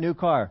like that new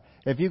car.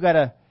 If you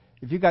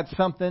got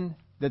something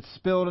that's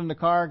spilled in the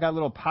car, got a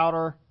little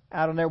powder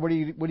out on there, what do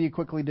you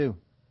quickly do?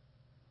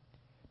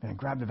 Man,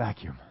 grab the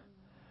vacuum.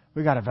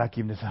 We got to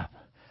vacuum this up.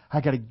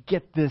 I got to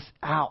get this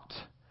out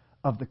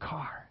of the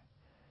car.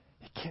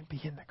 It can't be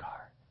in the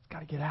car. It's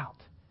got to get out.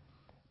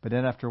 But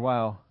then after a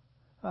while,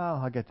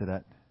 I'll get to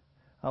that.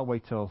 I'll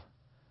wait till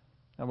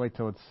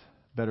it's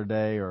a better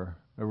day, or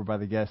over by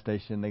the gas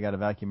station, they got a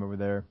vacuum over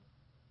there.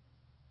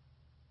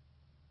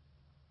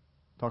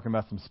 Talking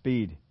about some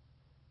speed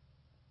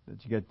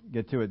that you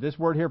get to it. This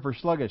word here for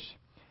sluggish,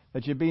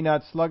 that you be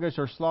not sluggish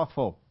or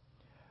slothful.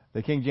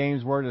 The King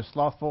James word is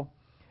slothful.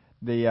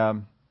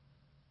 The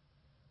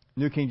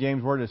New King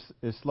James word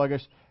is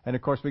sluggish. And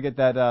of course we get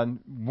that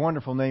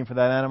wonderful name for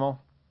that animal,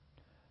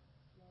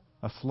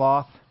 a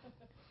sloth.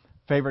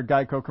 favorite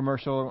Geico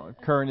commercial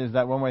current is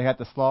that one where he had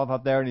the sloth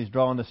out there and he's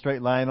drawing the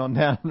straight line on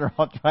down and they're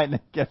all trying to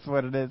guess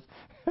what it is.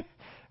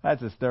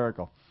 That's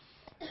hysterical.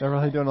 They're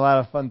really doing a lot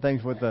of fun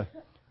things with the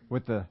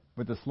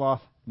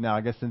sloth. Now,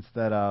 I guess since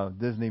that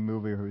Disney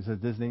movie, or was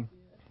it Disney,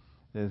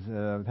 is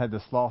had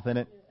the sloth in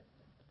it.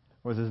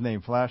 What was his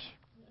name? Flash?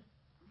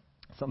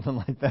 Something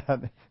like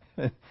that.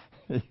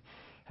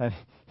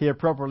 He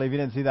appropriately, if you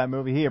didn't see that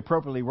movie, he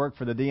appropriately worked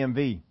for the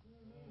DMV.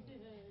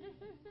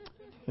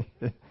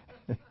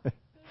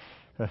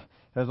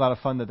 There's a lot of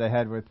fun that they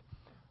had with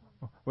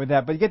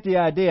that. But you get the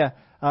idea.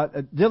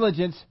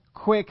 Diligence,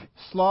 quick,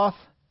 sloth,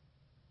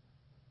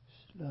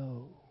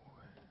 slow.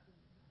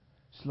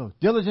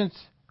 Diligence,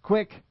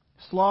 quick,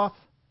 sloth,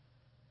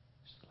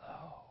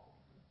 slow.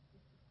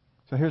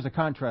 So here's a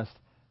contrast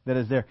that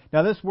is there.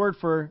 Now this word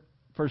for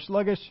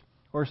sluggish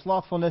or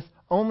slothfulness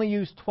only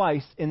used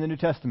twice in the New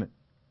Testament.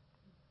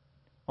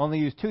 Only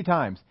used 2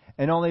 times,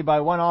 and only by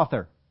one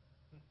author.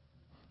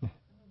 And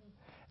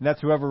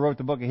that's whoever wrote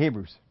the book of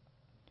Hebrews.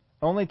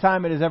 Only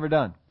time it is ever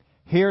done.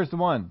 Here's the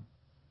one.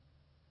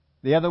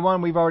 The other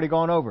one we've already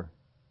gone over.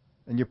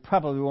 And you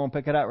probably won't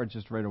pick it out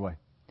just right away.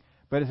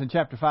 But it's in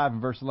chapter 5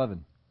 and verse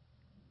 11.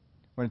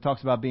 When it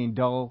talks about being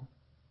dull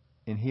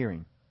in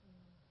hearing.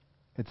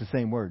 It's the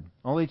same word.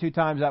 Only 2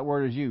 times that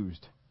word is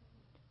used.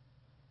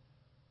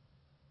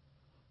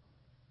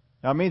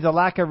 Now it means a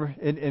lack of,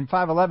 in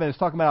 5:11 it's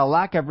talking about a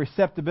lack of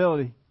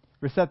receptivity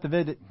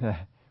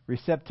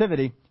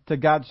to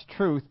God's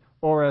truth,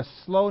 or a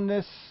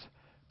slowness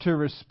to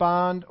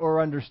respond or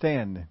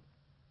understand.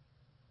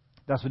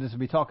 That's what this will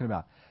be talking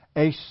about.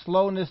 A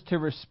slowness to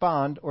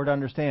respond or to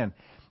understand.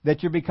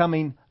 That you're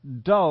becoming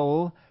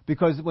dull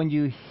because when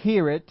you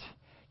hear it,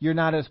 you're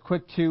not as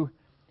quick to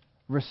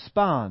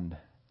respond.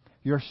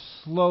 You're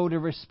slow to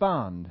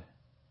respond.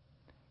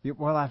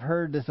 Well, I've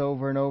heard this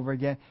over and over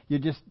again.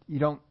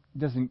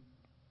 Doesn't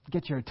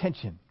get your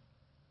attention.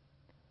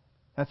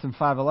 That's in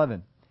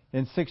 5:11.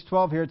 In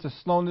 6:12 here, it's a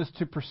slowness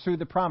to pursue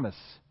the promise.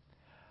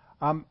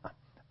 I'm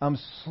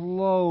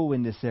slow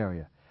in this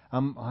area.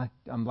 I'm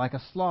like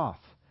a sloth.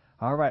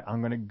 All right,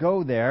 I'm going to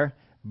go there,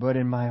 but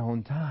in my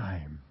own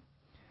time.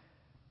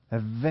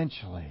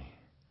 Eventually,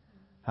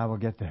 I will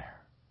get there.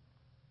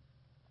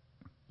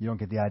 You don't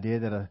get the idea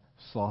that a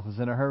sloth is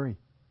in a hurry.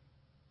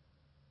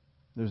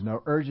 There's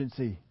no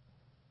urgency.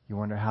 You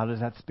wonder, how does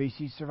that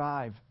species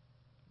survive?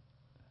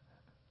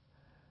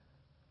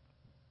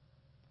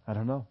 I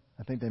don't know.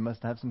 I think they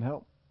must have some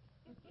help.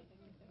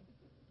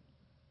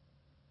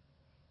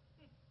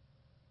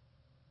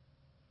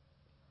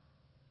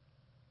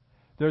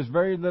 There's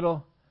very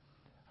little.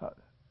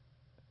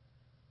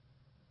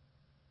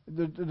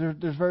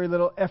 There's very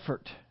little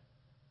effort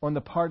on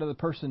the part of the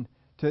person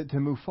to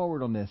move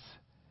forward on this.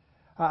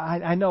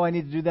 I know I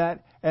need to do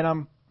that, and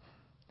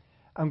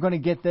I'm going to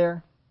get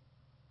there.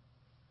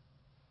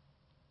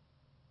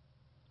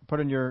 Put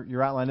in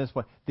your outline this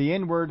way: the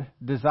inward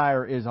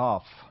desire is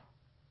off.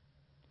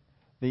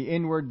 The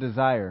inward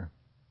desire,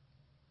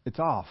 it's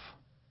off.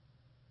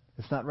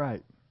 It's not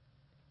right,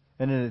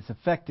 and it's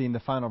affecting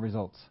the final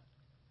results.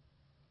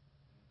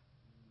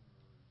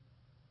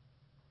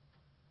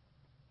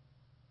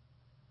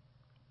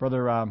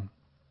 Brother, I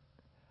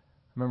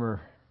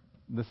remember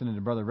listening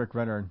to Brother Rick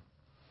Renner, and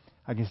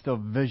I can still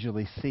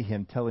visually see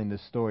him telling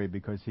this story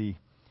because he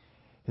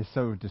is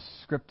so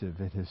descriptive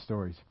in his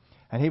stories.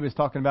 And he was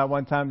talking about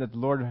one time that the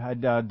Lord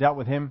had dealt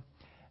with him,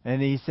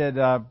 and he said,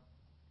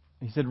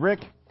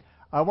 Rick,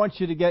 I want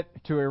you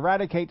to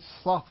eradicate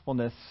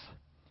slothfulness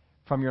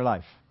from your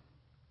life.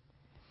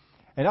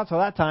 And up to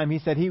that time, he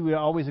said he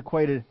always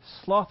equated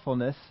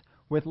slothfulness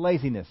with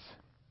laziness.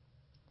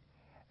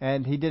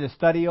 And he did a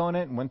study on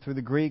it and went through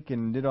the Greek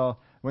and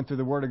went through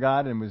the Word of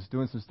God and was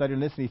doing some study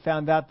on this. And he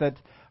found out that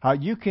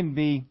you can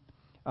be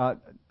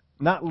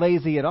not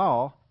lazy at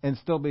all and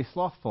still be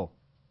slothful.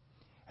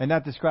 And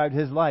that described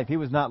his life. He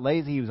was not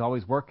lazy. He was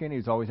always working. He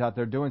was always out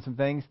there doing some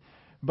things.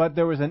 But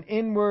there was an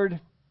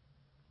inward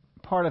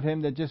part of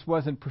him that just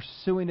wasn't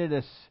pursuing it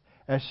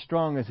as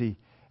strong as he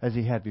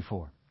had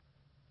before.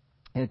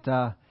 He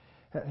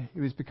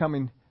was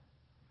becoming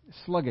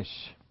sluggish,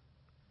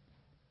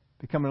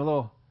 becoming a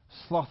little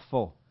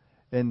slothful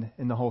in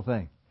the whole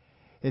thing.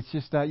 It's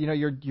just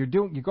you're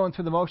going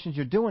through the motions,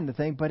 you're doing the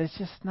thing, but it's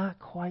just not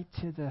quite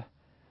to the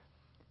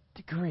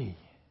degree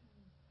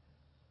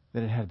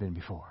that it had been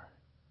before.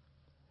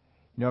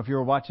 If you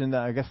were watching,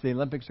 I guess the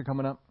Olympics are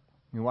coming up.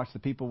 You watch the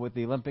people with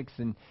the Olympics,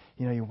 and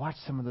you watch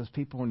some of those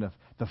people and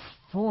the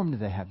form that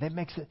they have. They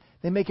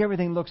make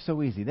everything look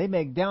so easy. They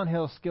make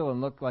downhill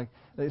skiing look like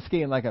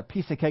a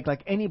piece of cake,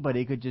 like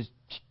anybody could just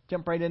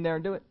jump right in there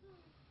and do it.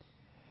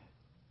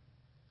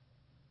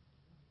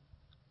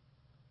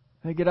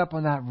 They get up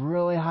on that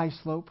really high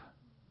slope,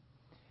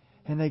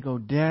 and they go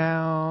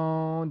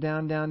down,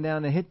 down, down,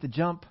 down, and hit the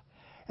jump,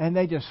 and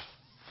they just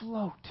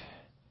float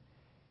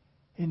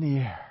in the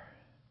air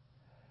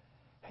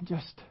and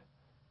just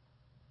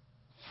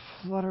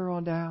flutter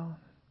on down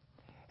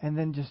and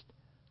then just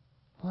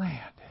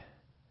land.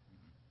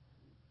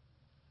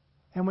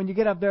 And when you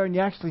get up there and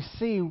you actually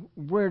see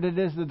where it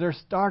is that they're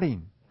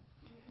starting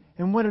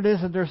and what it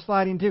is that they're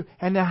sliding to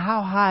and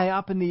how high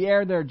up in the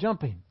air they're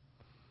jumping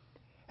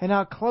and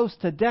how close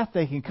to death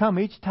they can come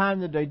each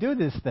time that they do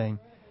this thing,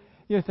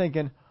 you're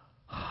thinking,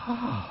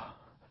 oh.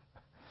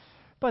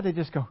 But they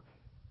just go,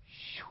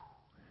 shoo.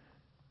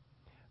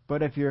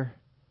 But if you're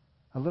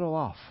a little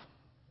off,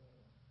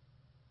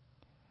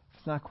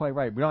 it's not quite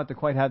right. We don't have to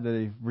quite have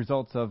the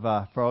results of,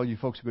 for all you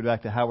folks who go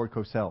back to Howard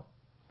Cosell,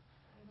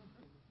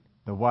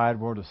 the wide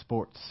world of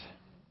sports,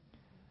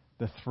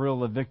 the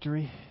thrill of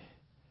victory,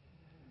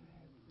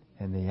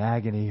 and the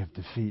agony of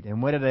defeat.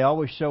 And what do they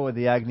always show with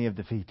the agony of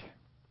defeat?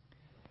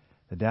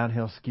 The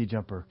downhill ski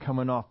jumper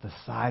coming off the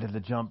side of the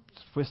jump,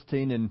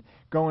 twisting and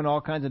going all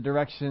kinds of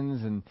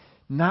directions, and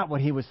not what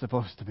he was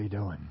supposed to be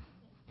doing.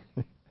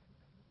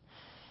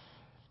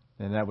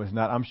 And that was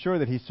not, I'm sure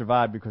that he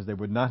survived because they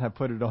would not have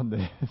put it on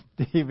the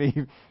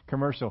TV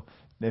commercial.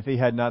 If he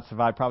had not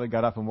survived, probably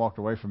got up and walked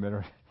away from it.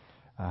 Or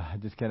I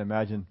just can't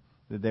imagine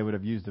that they would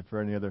have used it for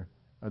any other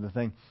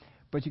thing.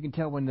 But you can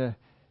tell when the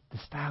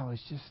style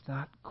is just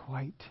not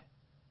quite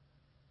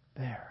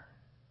there.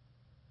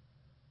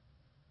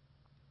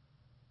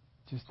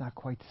 Just not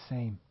quite the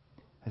same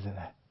as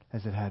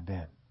it had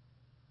been.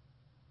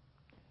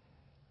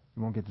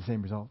 You won't get the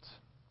same results.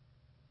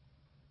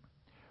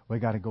 We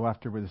got to go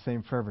after it with the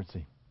same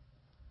fervency.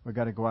 We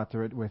got to go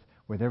after it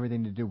with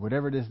everything to do,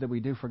 whatever it is that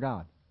we do for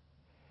God.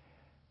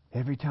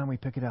 Every time we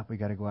pick it up, we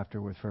got to go after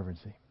it with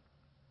fervency.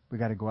 We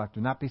got to go after,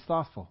 not be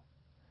slothful,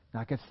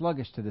 not get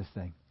sluggish to this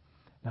thing.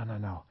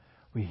 No.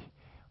 We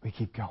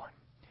keep going.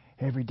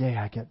 Every day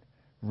I get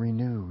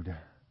renewed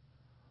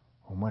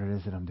on what it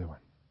is that I'm doing.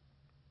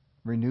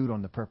 Renewed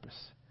on the purpose.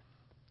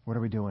 What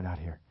are we doing out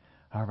here?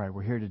 All right,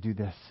 we're here to do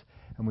this,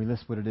 and we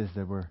list what it is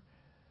that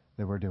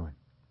we're doing.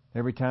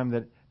 Every time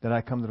that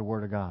I come to the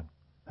Word of God,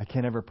 I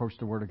can't ever approach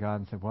the Word of God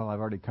and say, well, I've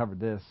already covered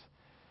this.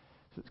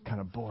 So it's kind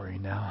of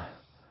boring now.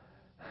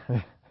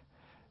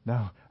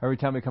 No. Every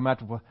time we come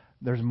after, well,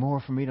 there's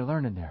more for me to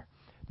learn in there.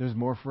 There's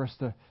more for us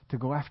to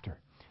go after.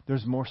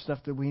 There's more stuff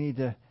that we need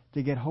to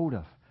get hold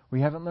of.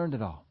 We haven't learned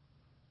it all.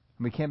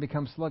 And we can't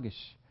become sluggish.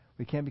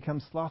 We can't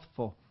become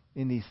slothful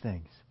in these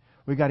things.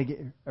 We've got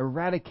to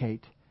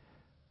eradicate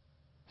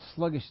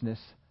sluggishness,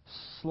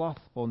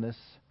 slothfulness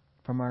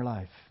from our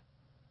life.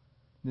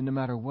 Then no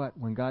matter what,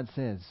 when God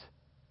says,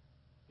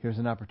 here's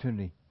an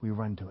opportunity, we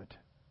run to it.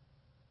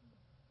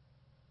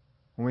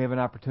 When we have an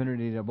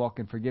opportunity to walk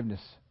in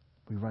forgiveness,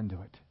 we run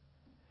to it.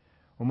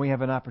 When we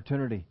have an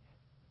opportunity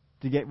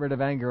to get rid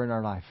of anger in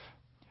our life,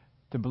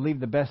 to believe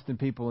the best in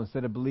people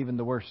instead of believing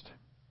the worst,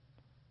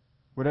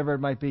 whatever it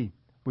might be,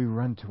 we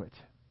run to it.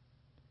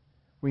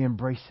 We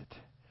embrace it.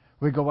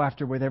 We go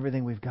after it with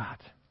everything we've got.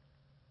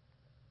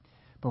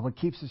 But what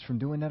keeps us from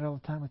doing that all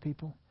the time with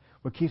people,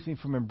 what keeps me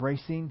from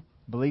embracing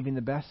believing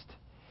the best,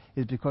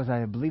 is because I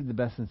have believed the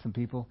best in some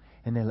people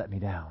and they let me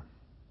down.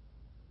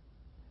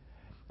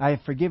 I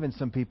have forgiven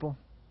some people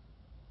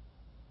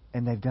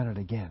and they've done it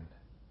again.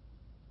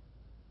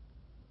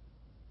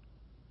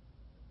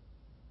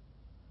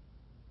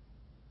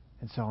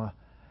 And so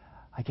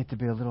I get to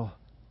be a little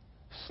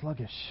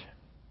sluggish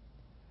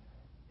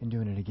in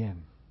doing it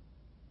again.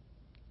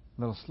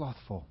 A little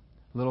slothful,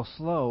 a little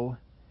slow,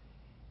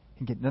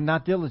 and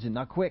not diligent,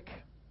 not quick,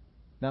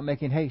 not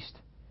making haste.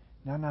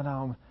 No,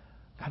 I'm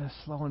kind of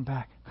slowing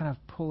back, kind of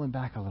pulling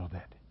back a little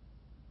bit.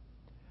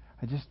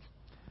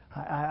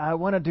 I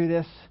want to do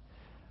this,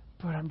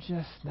 but I'm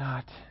just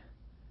not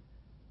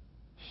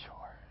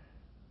sure.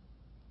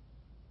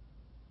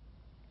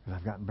 Because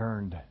I've gotten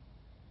burned.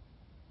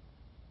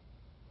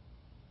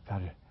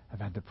 I've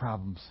had the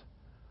problems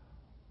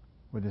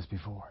with this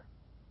before.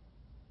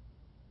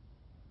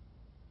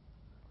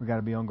 We've got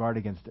to be on guard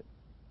against it.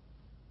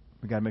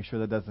 We've got to make sure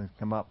that doesn't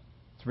come up.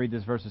 Let's read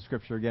this verse of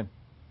Scripture again.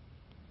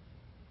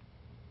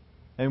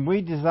 And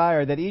we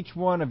desire that each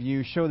one of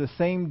you show the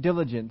same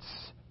diligence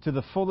to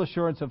the full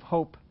assurance of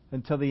hope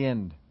until the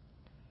end.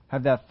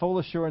 Have that full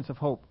assurance of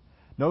hope.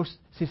 No,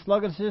 see,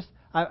 sluggishness,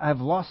 I've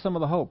lost some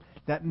of the hope.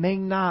 That may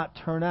not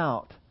turn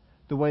out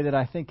the way that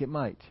I think it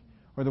might,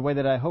 or the way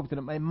that I hope that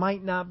it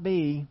might not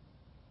be.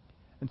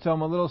 And so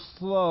I'm a little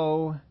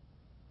slow.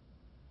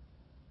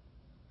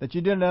 That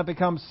you do not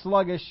become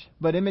sluggish,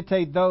 but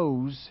imitate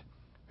those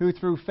who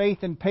through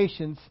faith and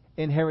patience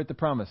inherit the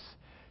promise.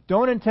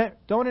 Don't imitate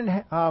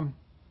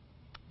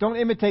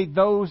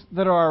those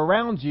that are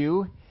around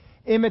you.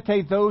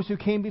 Imitate those who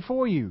came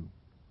before you.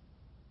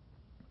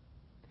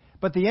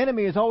 But the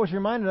enemy is always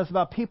reminding us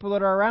about people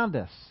that are around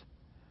us.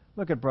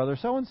 Look at brother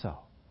so-and-so.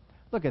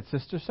 Look at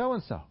sister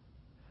so-and-so.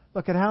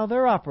 Look at how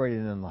they're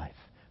operating in life.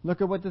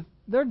 Look at what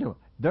they're doing.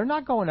 They're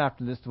not going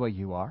after this the way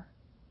you are.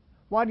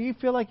 Why do you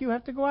feel like you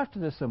have to go after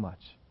this so much?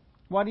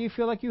 Why do you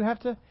feel like you have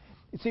to?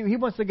 See, he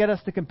wants to get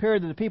us to compare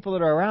to the people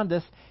that are around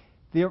us.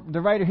 The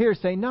writer here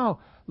is saying, no,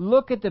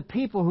 look at the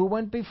people who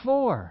went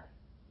before.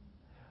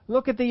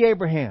 Look at the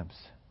Abrahams.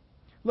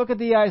 Look at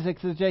the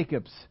Isaacs and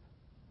Jacobs.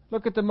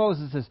 Look at the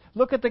Moseses.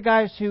 Look at the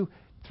guys who,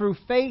 through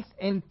faith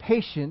and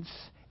patience,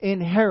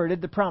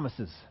 inherited the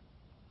promises.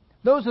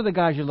 Those are the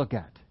guys you look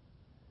at.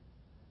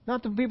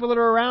 Not the people that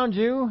are around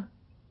you.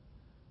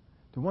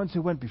 The ones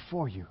who went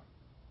before you,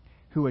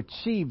 who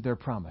achieved their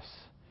promise.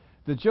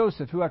 The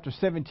Joseph who after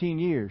 17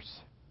 years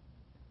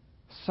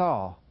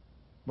saw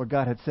what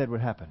God had said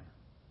would happen.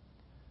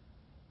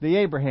 The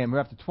Abraham who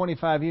after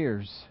 25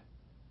 years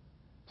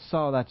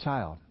saw that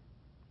child.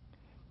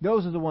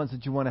 Those are the ones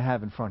that you want to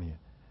have in front of you.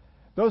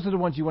 Those are the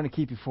ones you want to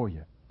keep before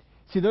you.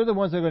 See, they're the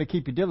ones that are going to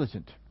keep you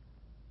diligent.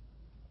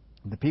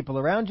 The people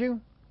around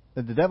you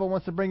that the devil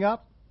wants to bring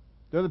up,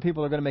 they're the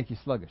people that are going to make you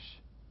sluggish.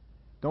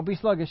 Don't be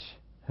sluggish.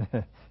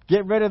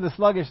 Get rid of the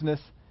sluggishness.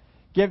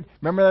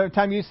 Remember every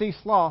time you see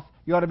sloth,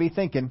 you ought to be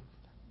thinking,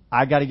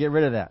 I got to get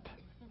rid of that.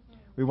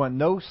 We want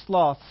no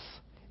sloths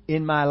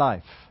in my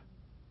life.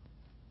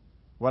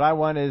 What I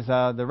want is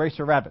the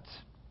racer rabbits.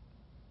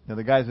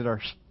 The guys that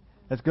are,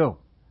 let's go.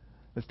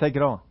 Let's take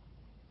it on.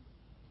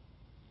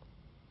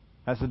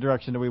 That's the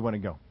direction that we want to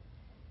go.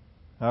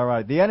 All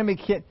right. The enemy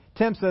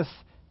tempts us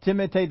to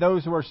imitate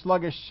those who are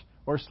sluggish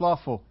or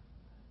slothful.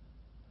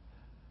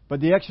 But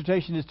the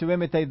exhortation is to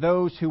imitate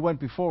those who went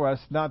before us,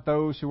 not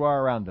those who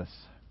are around us.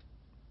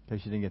 In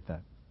case you didn't get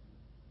that.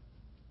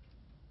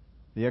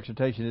 The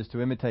exhortation is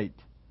to imitate.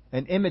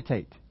 And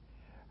imitate.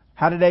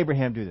 How did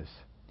Abraham do this?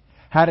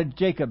 How did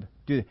Jacob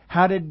do this?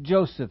 How did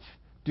Joseph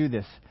do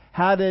this?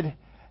 How did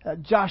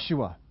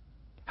Joshua?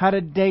 How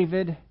did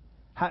David?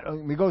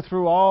 We go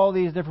through all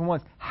these different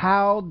ones.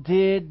 How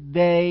did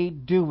they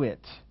do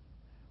it?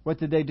 What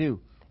did they do?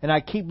 And I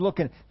keep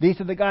looking.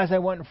 These are the guys I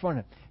want in front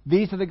of.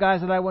 These are the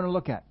guys that I want to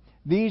look at.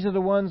 These are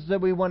the ones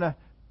that we want to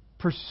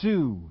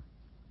pursue.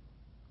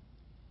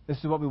 This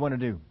is what we want to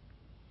do.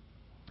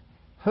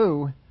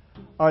 Who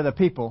are the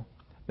people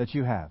that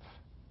you have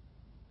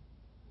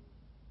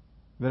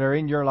that are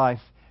in your life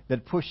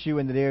that push you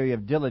into the area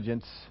of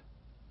diligence,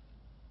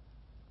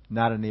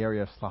 not in the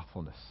area of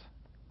slothfulness?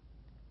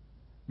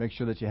 Make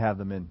sure that you have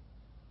them in.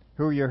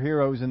 Who are your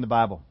heroes in the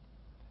Bible?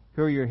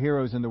 Who are your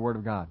heroes in the Word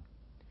of God?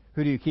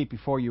 Who do you keep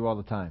before you all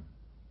the time?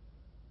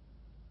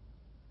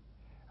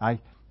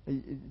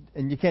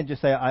 And you can't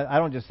just say, I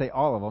don't just say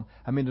all of them.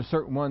 I mean, there's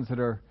certain ones that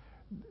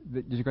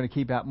you're going to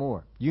keep out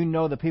more. You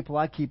know the people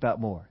I keep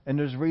out more. And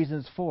there's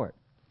reasons for it.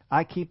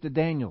 I keep the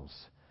Daniels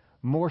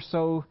more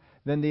so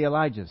than the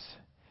Elijahs.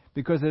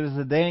 Because it was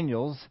the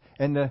Daniels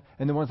and the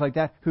ones like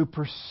that who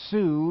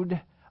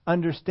pursued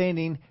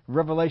understanding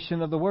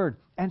revelation of the Word.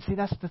 And see,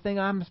 that's the thing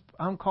I'm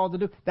called to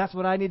do. That's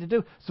what I need to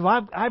do. So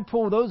I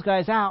pull those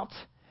guys out,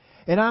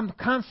 and I'm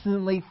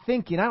constantly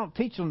thinking. I don't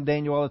teach them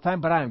Daniel all the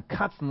time, but I am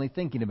constantly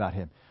thinking about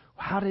him.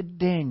 How did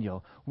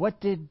Daniel? What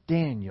did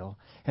Daniel?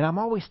 And I'm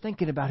always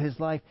thinking about his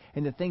life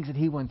and the things that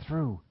he went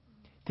through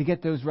to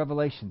get those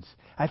revelations.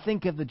 I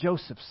think of the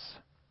Josephs.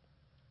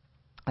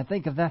 I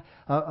think of that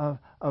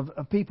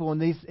of people in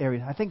these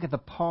areas. I think of the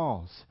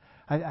Pauls.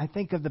 I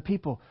think of the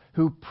people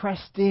who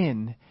pressed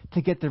in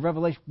to get the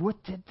revelation.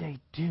 What did they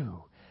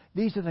do?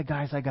 These are the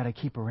guys I got to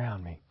keep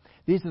around me.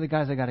 These are the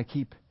guys I got to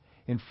keep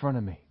in front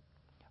of me.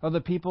 Other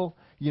people,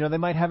 they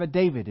might have a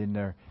David in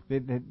there.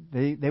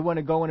 They want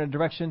to go in a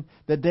direction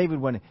that David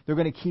went in. They're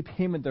going to keep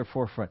him at their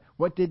forefront.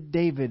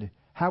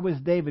 How was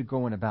David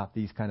going about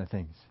these kind of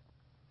things?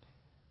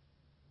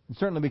 And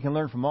certainly we can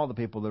learn from all the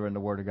people that are in the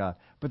Word of God.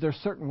 But there are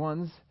certain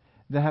ones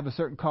that have a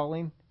certain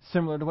calling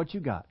similar to what you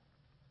got.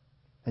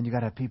 And you got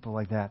to have people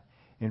like that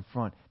in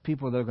front.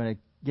 People that are going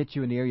to get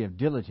you in the area of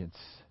diligence.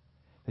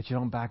 That you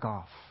don't back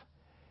off.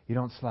 You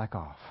don't slack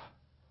off.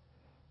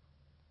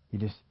 You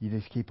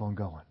just keep on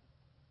going.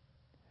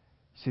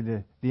 See,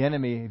 the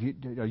enemy, if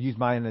you use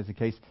mine as a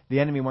case, the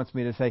enemy wants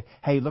me to say,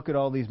 hey, look at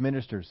all these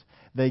ministers.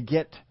 They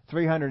get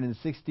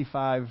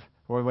 365,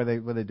 or what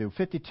they do,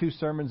 52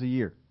 sermons a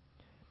year.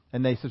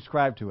 And they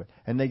subscribe to it.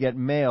 And they get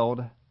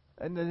mailed,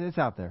 and it's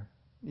out there.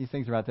 These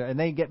things are out there. And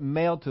they get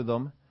mailed to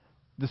them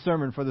the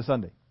sermon for the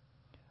Sunday.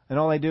 And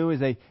all they do is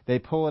they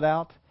pull it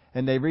out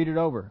and they read it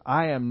over.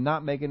 I am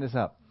not making this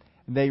up.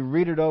 They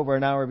read it over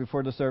an hour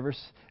before the service,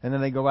 and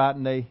then they go out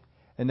and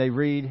they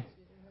read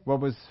what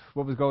was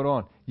going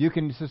on. You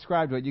can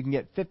subscribe to it. You can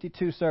get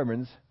 52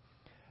 sermons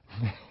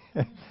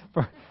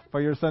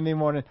for your Sunday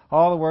morning.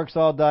 All the work's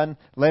all done.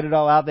 Laid it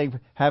all out. They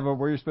have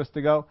where you're supposed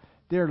to go.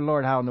 Dear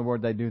Lord, how in the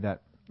world they do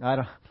that?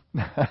 I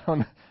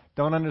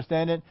don't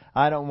understand it.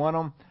 I don't want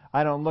them.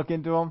 I don't look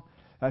into them.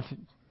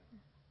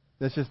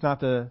 That's just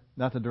not the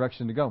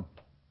direction to go.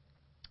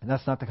 And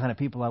that's not the kind of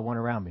people I want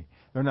around me.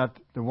 They're not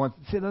the ones.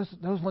 See, those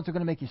ones are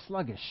going to make you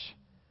sluggish.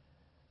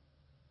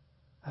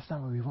 That's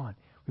not what we want.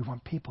 We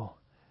want people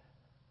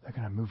that are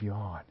going to move you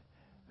on.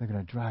 They're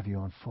going to drive you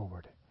on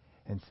forward.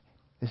 And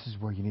this is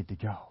where you need to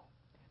go.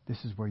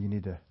 This is where you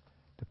need to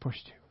push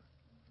to.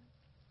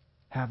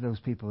 Have those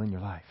people in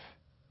your life.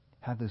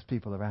 Have those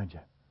people around you.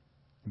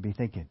 And be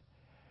thinking,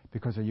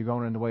 because are you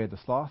going in the way of the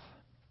sloth?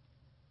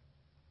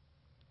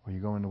 Or are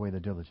you going in the way of the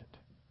diligent?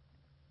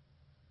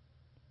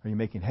 Are you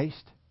making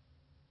haste?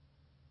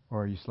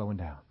 Or are you slowing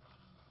down?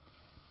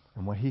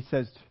 And what he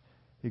says,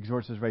 he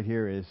exhorts us right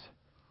here is,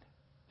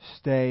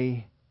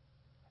 stay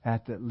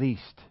at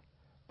least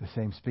the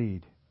same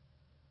speed.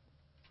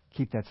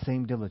 Keep that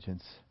same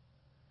diligence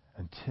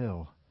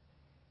until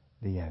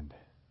the end.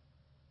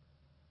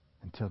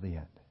 Until the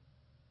end.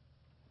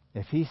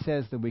 If He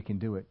says that we can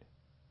do it,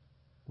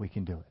 we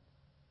can do it.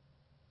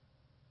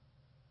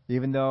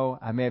 Even though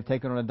I may have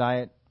taken on a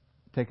diet,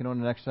 taken on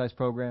an exercise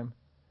program,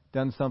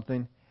 done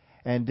something,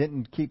 and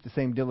didn't keep the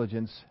same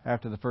diligence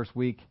after the first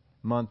week,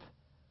 month,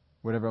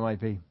 whatever it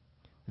might be,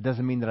 it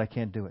doesn't mean that I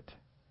can't do it.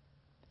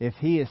 If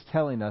He is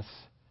telling us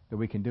that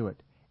we can do it,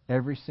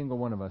 every single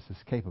one of us is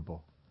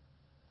capable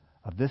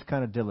of this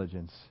kind of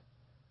diligence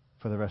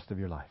for the rest of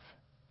your life.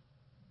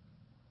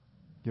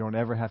 You don't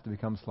ever have to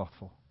become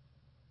slothful.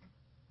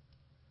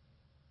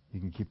 You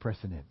can keep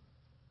pressing in.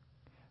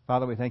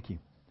 Father, we thank You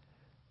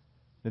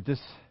that this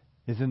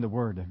is in the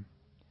Word,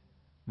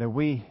 that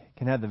we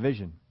can have the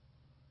vision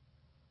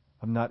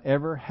of not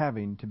ever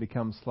having to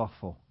become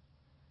slothful,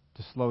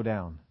 to slow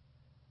down,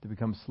 to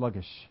become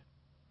sluggish.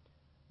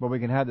 But we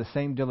can have the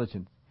same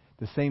diligence,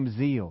 the same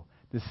zeal,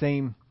 the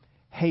same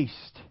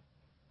haste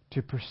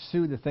to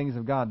pursue the things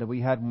of God that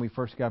we had when we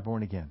first got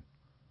born again.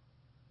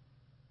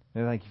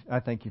 And I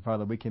thank You,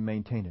 Father, we can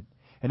maintain it.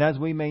 And as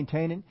we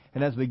maintain it,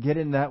 and as we get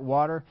in that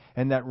water,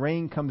 and that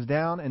rain comes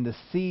down, and the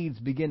seeds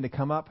begin to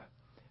come up,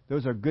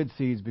 those are good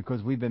seeds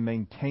because we've been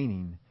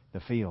maintaining the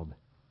field.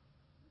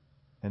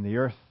 And the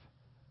earth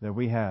that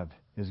we have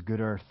is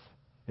good earth.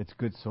 It's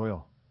good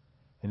soil.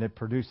 And it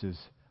produces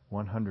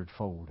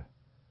 100-fold.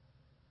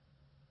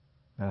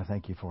 And I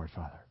thank You for it,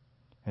 Father.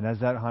 And as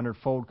that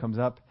 100-fold comes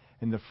up,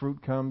 and the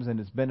fruit comes, and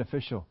it's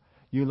beneficial,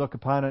 you look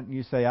upon it and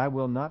you say, I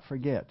will not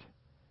forget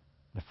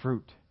the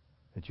fruit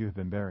that You have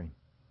been bearing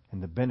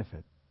and the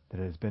benefit that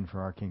it has been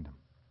for our kingdom.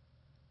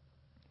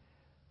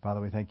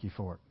 Father, we thank You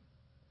for it.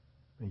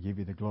 We give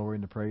You the glory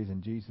and the praise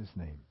in Jesus'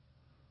 name.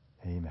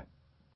 Amen.